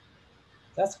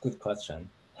 That's a good question.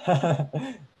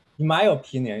 In my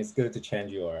opinion, it's good to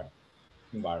change your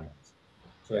environment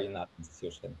to Yeah. another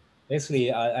institution. Basically,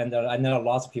 and I know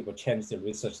lots of people change their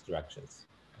research directions.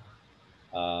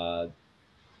 Uh,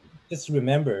 just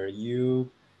remember, you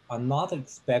are not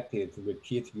expected to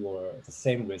repeat the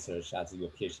same research as your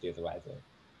PhD advisor.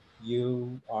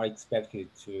 You are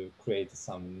expected to create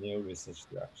some new research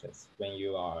directions when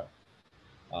you are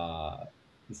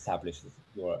established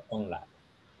your own lab.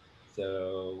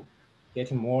 So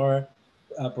getting more,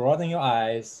 broaden your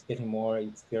eyes, getting more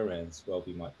experience will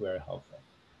be very helpful.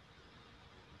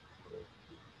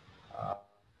 Uh,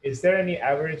 is there any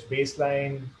average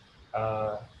baseline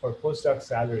for postdoc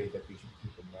salary that we should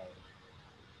keep in mind?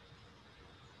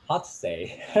 Hard to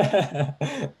say.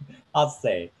 Hard to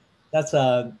say. That's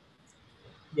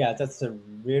that's a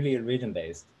really region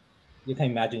based. You can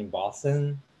imagine in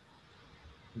Boston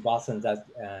that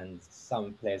and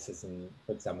some places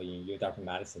for example, in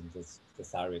UW-Madison, the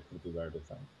salary could be very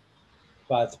different.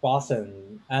 But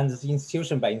Boston and the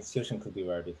institution by institution could be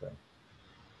very different.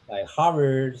 Like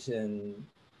Harvard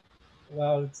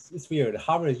well, it's weird.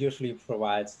 Harvard usually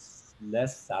provides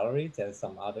less salary than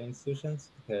some other institutions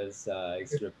because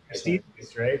its It's reputation.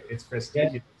 prestigious, right? It's Yeah,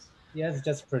 prestigious. yeah, it's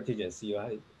just prestigious. You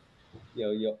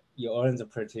earn the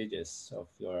prestigious of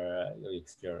your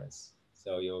experience.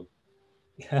 So you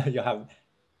have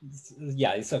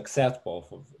it's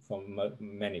acceptable for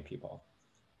many people.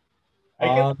 I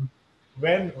guess Um,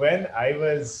 when I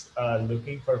was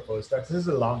looking for postdocs, this is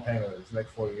a long time ago. It's like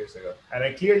 4 years ago, and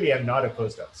I clearly am not a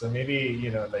postdoc. So maybe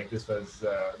like this was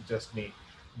just me,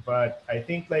 but I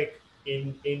think like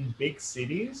in big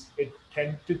cities, it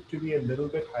tended to be a little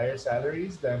bit higher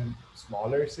salaries than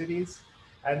smaller cities,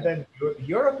 and then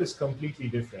Europe is completely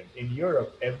different. In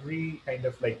Europe, every kind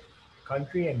of like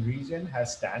country and region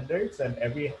has standards, and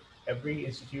every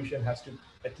institution has to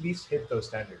at least hit those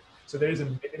standards. So there is a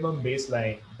minimum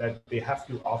baseline that they have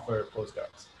to offer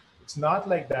postdocs. It's not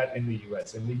like that in the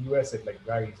US. In the US, it like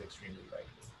varies extremely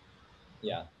widely.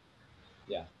 Yeah,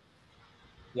 yeah,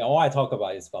 yeah. All I talk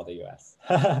about is about the US.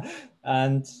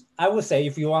 And I would say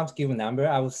if you want to give a number,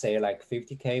 I would say like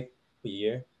 50K per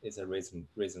year is a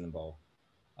reasonable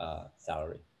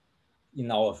salary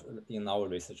in our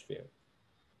research field.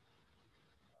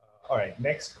 All right,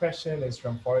 next question is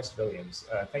from Forrest Williams.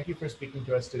 Thank you for speaking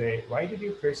to us today. Why did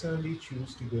you personally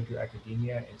choose to go to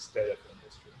academia instead of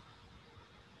industry?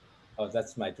 Oh,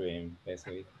 that's my dream,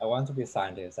 basically. I want to be a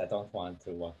scientist. I don't want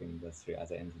to work in industry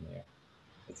as an engineer.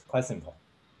 It's quite simple.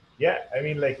 Yeah, I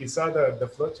mean, like you saw the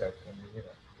flow chart, and you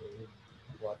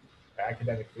want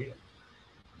academic freedom.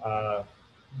 Uh,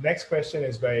 Next question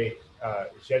is by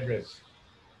Jedrez.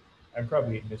 I'm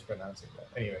probably mispronouncing that.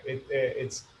 Anyway,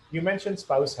 it's you mentioned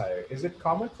spouse hire. Is it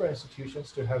common for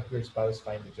institutions to have your spouse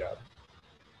find a job?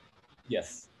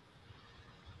 Yes,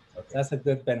 Okay. that's a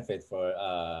good benefit for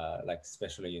like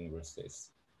especially universities,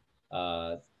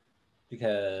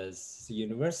 because the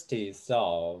university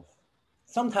itself,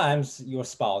 sometimes your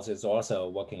spouse is also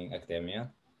working in academia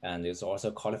and is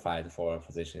also qualified for a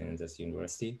position in this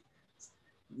university.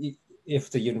 If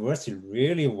the university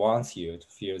really wants you to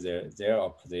fill their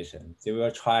position, they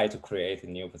will try to create a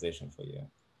new position for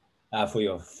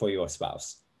you, for your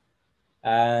spouse.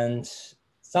 And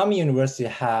some universities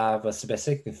have a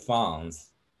specific funds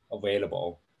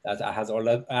available that has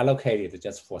allocated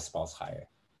just for spouse hire.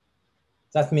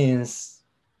 That means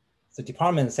the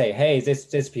department say, hey,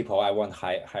 this people, I want to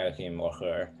hire him or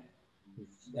her.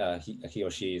 He or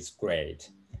she is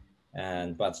great.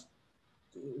 But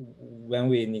when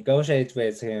we negotiate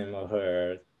with him or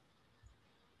her,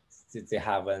 they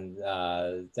have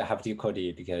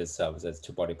difficulty because of the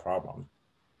two-body problem.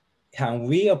 Can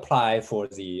we apply for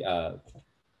the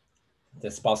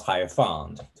spouse hire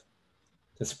fund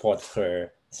to support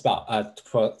her spouse,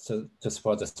 to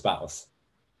support the spouse?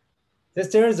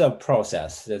 There is a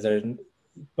process.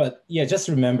 But yeah, just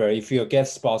remember, if you get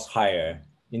spouse hire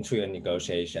into your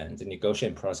negotiation, the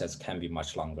negotiation process can be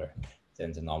much longer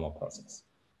than the normal process.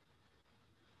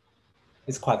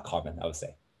 It's quite common, I would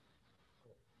say.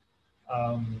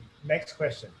 Next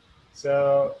question.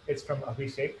 So it's from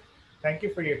Abhishek. Thank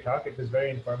you for your talk. It was very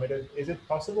informative. Is it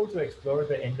possible to explore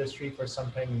the industry for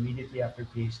some time immediately after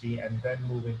PhD and then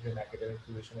move into an academic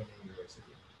position in a university?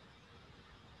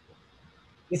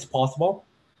 It's possible.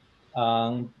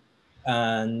 And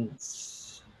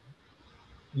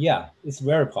yeah, it's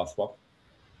very possible.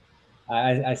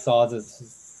 I saw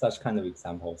such kind of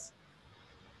examples.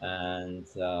 And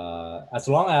as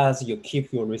long as you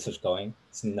keep your research going,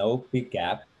 it's no big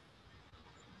gap.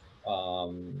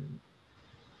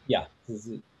 Yeah,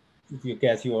 if you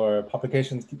get your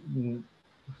publications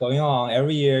going on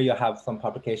every year, you have some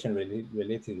publication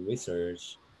related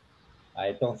research.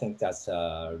 I don't think that's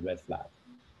a red flag,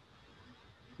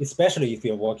 especially if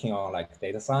you're working on like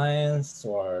data science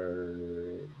or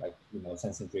like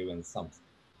sensing driven some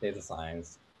data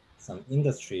science. Some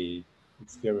industry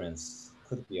experience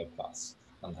could be a plus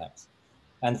sometimes.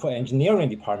 And for engineering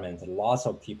department, lots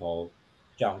of people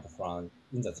jumped from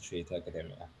industry to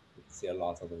academia. You see a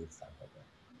lot of those examples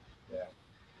there.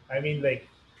 Yeah. I mean, like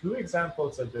two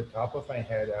examples at the top of my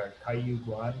head are Kaiyu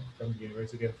Guan from the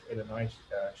University of Illinois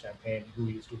Champaign, who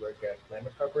used to work at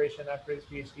Climate Corporation after his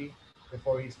PhD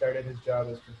before he started his job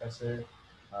as professor.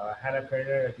 Hannah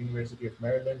Kerner at the University of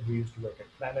Maryland, who used to work at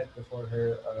Planet before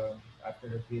her, after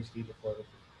her PhD.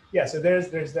 Yeah, so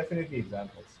there's definitely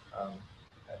examples,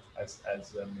 as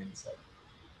Min said.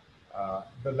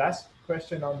 The last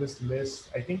question on this list,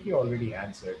 I think you already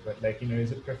answered, but like,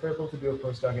 is it preferable to do a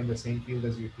postdoc in the same field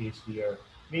as your PhD, or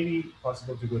maybe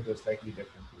possible to go to a slightly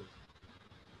different field?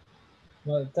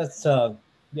 Well,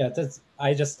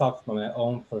 I just talked from my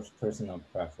own personal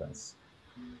preference.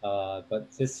 But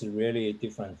this is really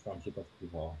different from people to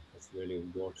people. It's really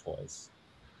your choice.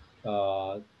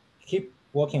 Keep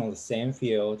working on the same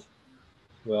field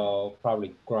will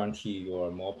probably guarantee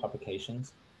your more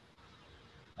publications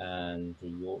and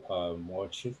your more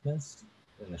achievements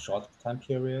in a short time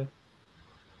period.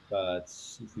 But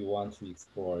if you want to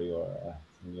explore your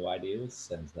new ideas,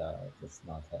 and that's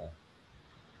not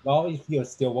well, if you're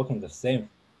still working the same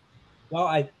well,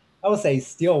 I would say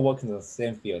still working in the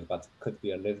same field, but could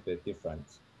be a little bit different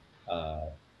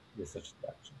research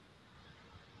direction.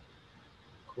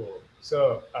 Cool.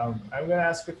 So I'm going to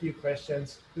ask a few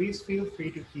questions. Please feel free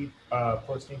to keep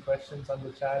posting questions on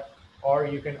the chat, or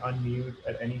you can unmute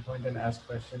at any point and ask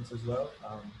questions as well.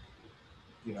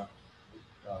 You know,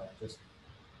 just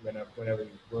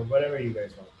whatever you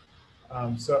guys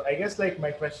want. So I guess like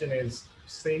my question is,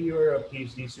 say you're a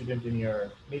PhD student in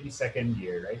your maybe second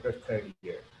year, right, or third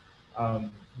year.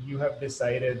 You have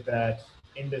decided that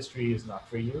industry is not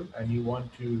for you, and you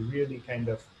want to really kind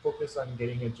of focus on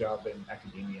getting a job in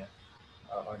academia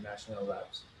or national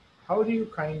labs. How do you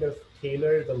kind of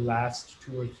tailor the last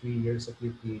 2 or 3 years of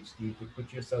your PhD to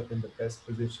put yourself in the best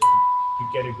position to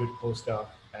get a good postdoc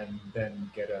and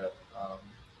then get a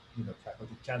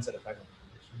faculty chance at a faculty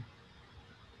position?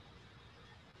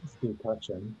 That's a good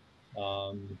question.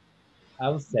 I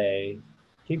would say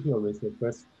keep your research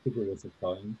first, keep your research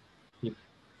going, keep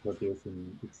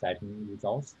producing exciting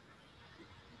results,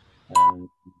 and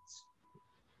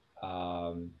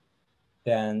um,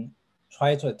 then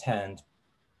try to attend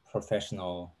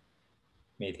professional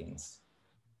meetings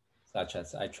such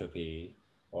as IEEE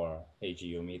or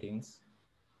AGU meetings,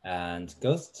 and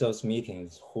go to those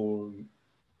meetings who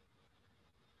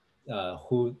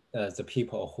the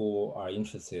people who are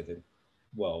interested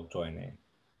will join in.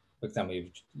 For example,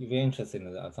 if you're interested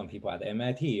in some people at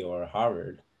MIT or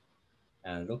Harvard,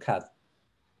 and look at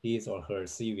his or her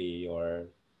CV or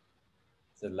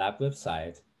the lab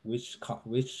website, which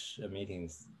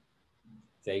meetings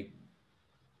they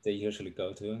usually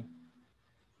go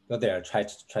there, try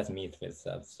to meet with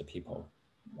the people,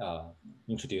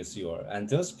 introduce and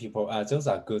those people, those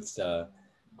are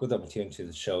good opportunities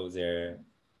to show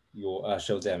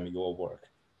show them your work,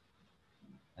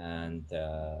 and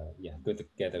yeah, good to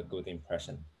get a good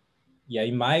impression. Yeah,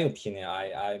 in my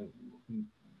opinion,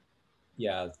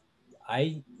 yeah,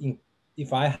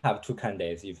 if I have two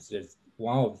candidates, if there's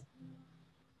one of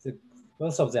the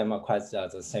both of them are quite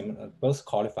the same, both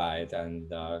qualified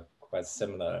and quite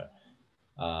similar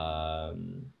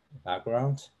um,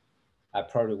 background, I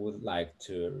probably would like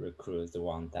to recruit the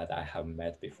one that I have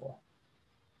met before.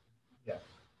 Yeah.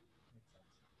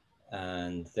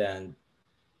 And then,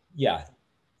 yeah,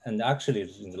 and actually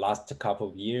in the last couple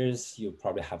of years, you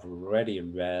probably have already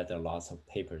read a lot of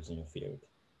papers in your field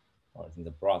or in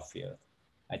the broad field.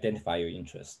 Identify your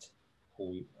interest,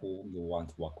 who you want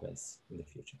to work with in the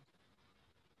future.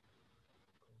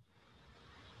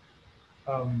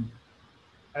 Um,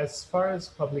 as far as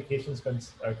publications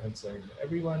are concerned,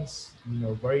 everyone's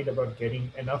worried about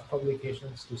getting enough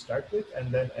publications to start with,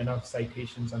 and then enough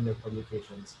citations on their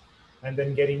publications, and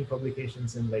then getting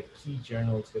publications in like key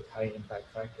journals with high impact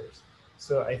factors.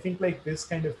 So I think like this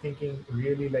kind of thinking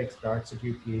really like starts at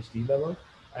your PhD level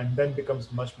and then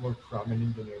becomes much more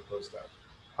prominent in your postdoc.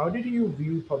 How did you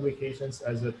view publications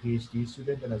as a PhD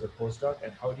student and as a postdoc,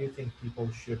 and how do you think people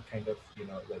should kind of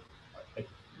like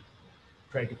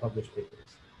try to publish papers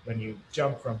when you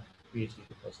jump from PhD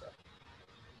to postdoc?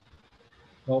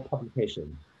 No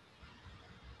publication.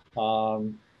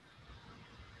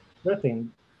 First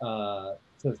thing, so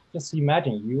just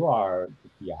imagine you are the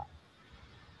PI.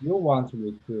 You want to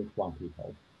recruit one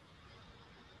people.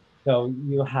 So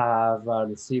you have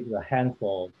received a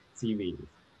handful of CVs.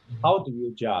 How do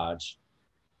you judge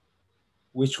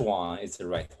which one is the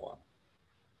right one?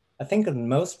 I think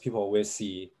most people will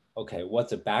see, okay,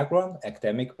 what's the background,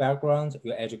 academic background,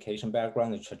 your education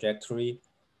background, the trajectory,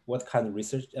 what kind of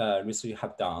research you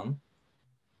have done.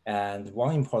 And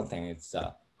one important thing is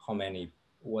how many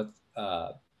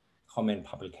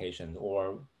publications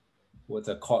or what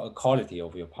the quality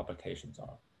of your publications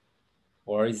are.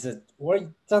 Or is it,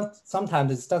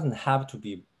 sometimes it doesn't have to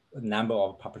be a number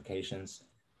of publications,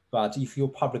 but if your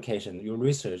publication, your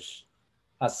research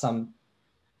has some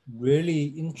really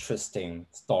interesting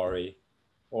story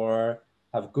or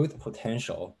have good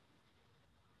potential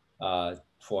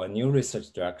for a new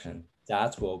research direction,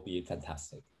 that will be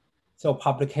fantastic. So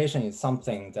publication is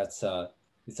something that's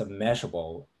it's a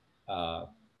measurable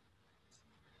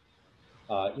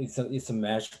it's a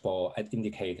measurable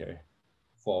indicator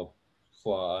for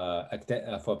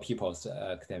people's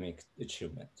academic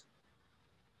achievement.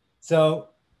 So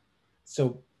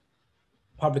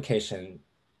publication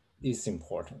is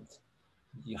important.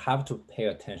 You have to pay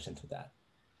attention to that.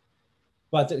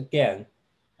 But again,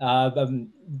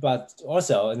 but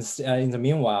also in the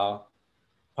meanwhile,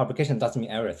 publication doesn't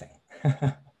mean everything.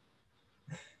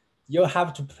 You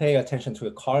have to pay attention to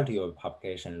the quality of your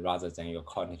publication rather than your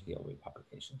quantity of your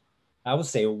publication. I would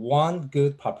say one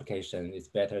good publication is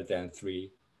better than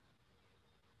three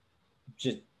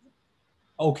just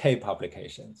okay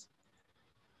publications.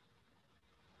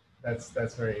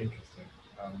 That's very interesting.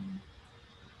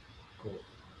 Cool.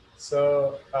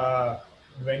 So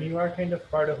when you are kind of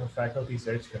part of a faculty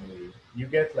search committee, you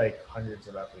get like hundreds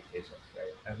of applications,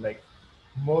 right? And like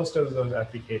most of those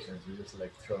applications you just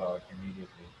like throw out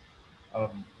immediately.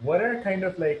 What are kind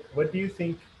of like, what do you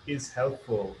think is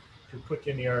helpful to put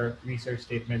in your research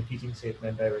statement, teaching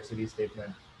statement, diversity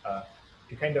statement,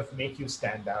 to kind of make you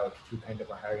stand out to kind of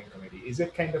a hiring committee? Is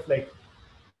it kind of like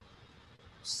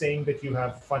saying that you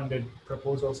have funded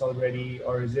proposals already,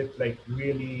 or is it like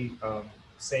really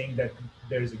saying that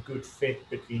there's a good fit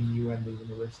between you and the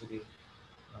university?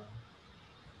 Um,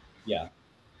 Yeah.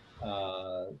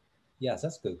 Yes,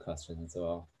 that's a good question as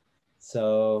well.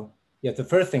 So yeah, the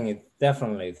first thing is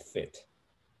definitely fit.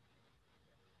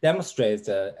 Demonstrate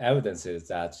the evidences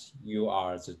that you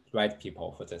are the right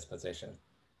people for this position.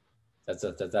 That's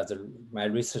my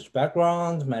research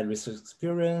background, my research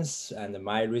experience, and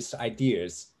my research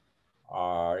ideas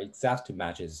are exactly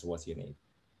matches what you need.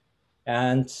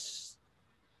 And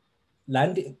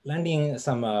landing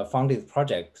some funded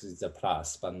projects is a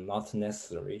plus, but not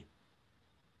necessary.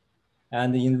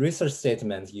 And in research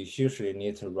statements, you usually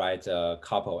need to write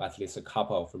at least a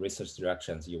couple of research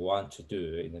directions you want to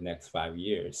do in the next 5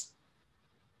 years.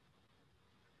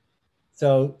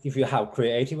 So if you have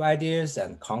creative ideas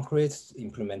and concrete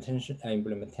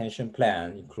implementation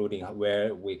plan, including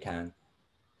where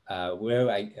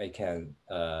I can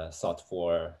sought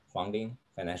for funding,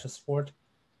 financial support,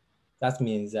 that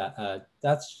means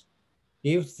that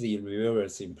gives the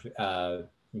reviewers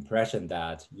impression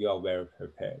that you are very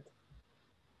prepared.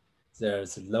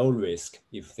 There's low risk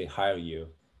if they hire you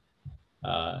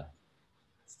that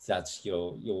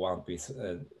you won't be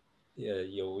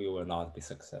you will not be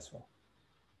successful.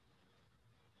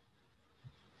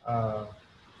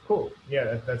 cool.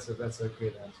 Yeah, that's a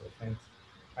great answer. Thanks.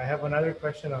 I have another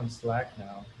question on Slack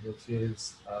now, which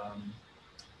is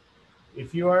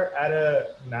if you are at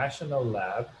a national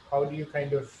lab, how do you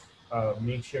kind of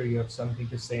make sure you have something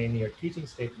to say in your teaching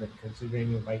statement,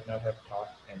 considering you might not have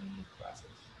taught any classes?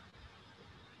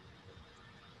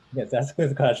 Yeah, that's a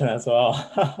good question as well.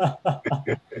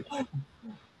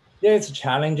 Yeah, it's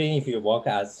challenging if you work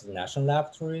as national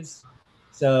laboratories.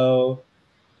 So,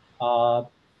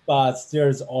 but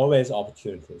there's always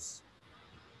opportunities.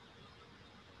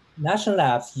 National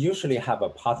labs usually have a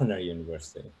partner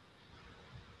university.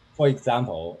 For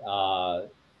example,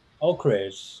 Oak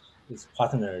Ridge is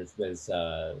partnered with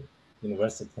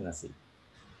University of Tennessee.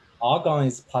 Argonne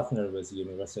is partnered with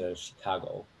University of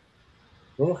Chicago.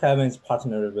 Brookhaven is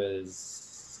partnered with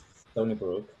Stony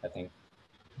Brook, I think,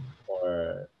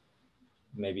 or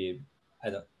maybe I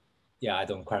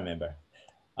don't quite remember.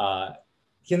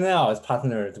 PNL is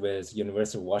partnered with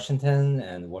University of Washington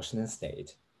and Washington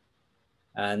State.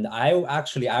 And I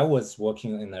was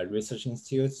working in a research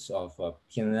institute of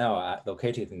PNL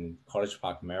located in College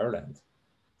Park, Maryland.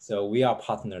 So we are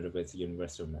partnered with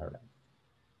University of Maryland.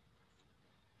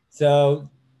 So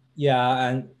yeah,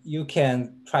 and you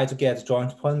can try to get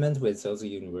joint appointment with those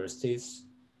universities.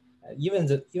 Even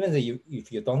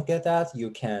if you don't get that,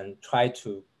 you can try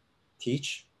to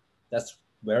teach. That's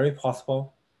very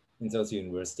possible in those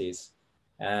universities.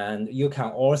 And you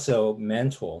can also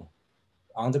mentor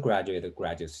undergraduate,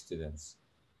 graduate students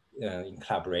in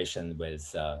collaboration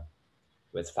with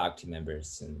faculty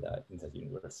members in the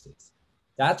universities.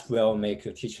 That will make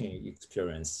your teaching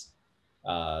experience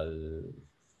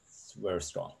very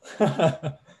strong.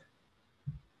 Thank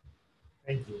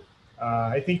you.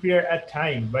 I think we are at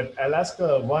time, but I'll ask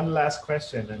one last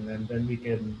question, and then we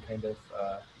can kind of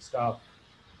stop.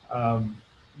 Um,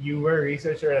 you were a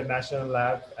researcher at National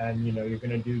Lab, and you're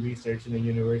going to do research in a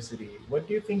university. What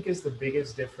do you think is the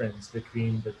biggest difference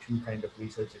between the two kind of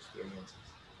research experiences?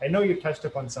 I know you touched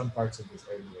upon some parts of this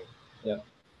earlier. Yeah,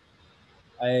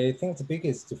 I think the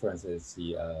biggest difference is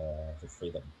the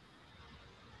freedom.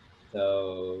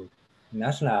 So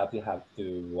National Lab, you have to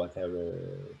do whatever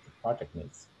the project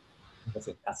needs. That's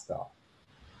a task job.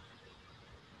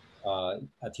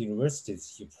 At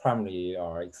universities, you primarily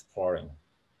are exploring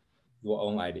your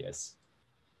own ideas,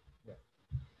 Yeah.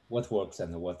 what works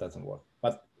and what doesn't work.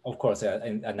 But of course,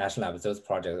 in at National Lab, those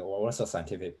projects are also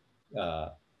science-driven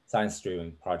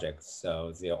projects.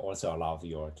 So they also allow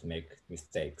you to make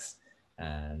mistakes.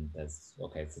 And that's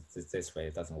okay, this way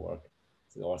it doesn't work.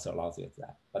 It also allows you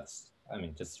that. But I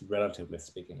mean, just relatively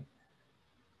speaking.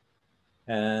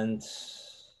 And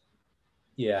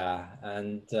yeah,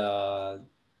 and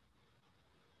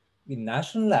in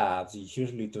national labs, you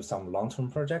usually do some long-term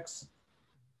projects.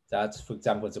 That, for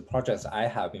example, the projects I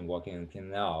have been working in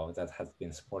now that has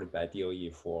been supported by DOE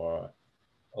for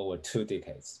over 2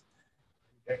 decades.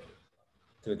 Okay.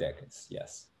 2 decades,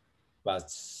 yes.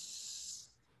 But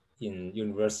in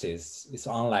universities, it's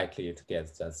unlikely to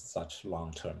get such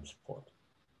long-term support.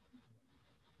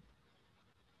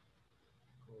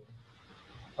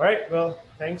 All right, well,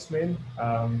 thanks, Min.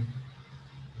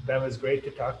 That was great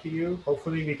to talk to you.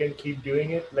 Hopefully we can keep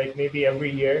doing it. Like maybe every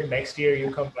year, next year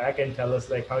you come back and tell us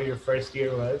like how your first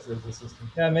year was as assistant.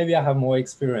 Yeah, maybe I have more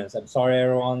experience. I'm sorry,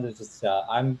 everyone. It's just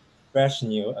I'm fresh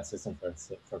new assistant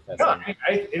professor. No,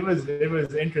 it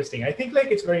was interesting. I think like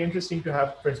it's very interesting to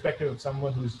have perspective of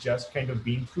someone who's just kind of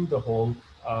been through the whole,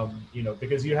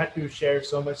 because you had to share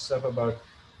so much stuff about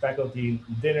faculty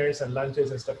dinners and lunches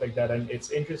and stuff like that. And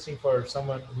it's interesting for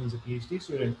someone who's a PhD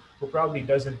student who probably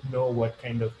doesn't know what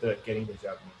kind of the getting the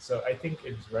job means. So I think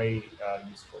it's very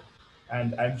useful.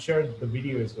 And I'm sure the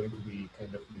video is going to be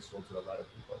kind of useful to a lot of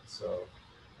people. So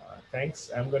thanks.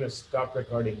 I'm going to stop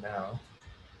recording now.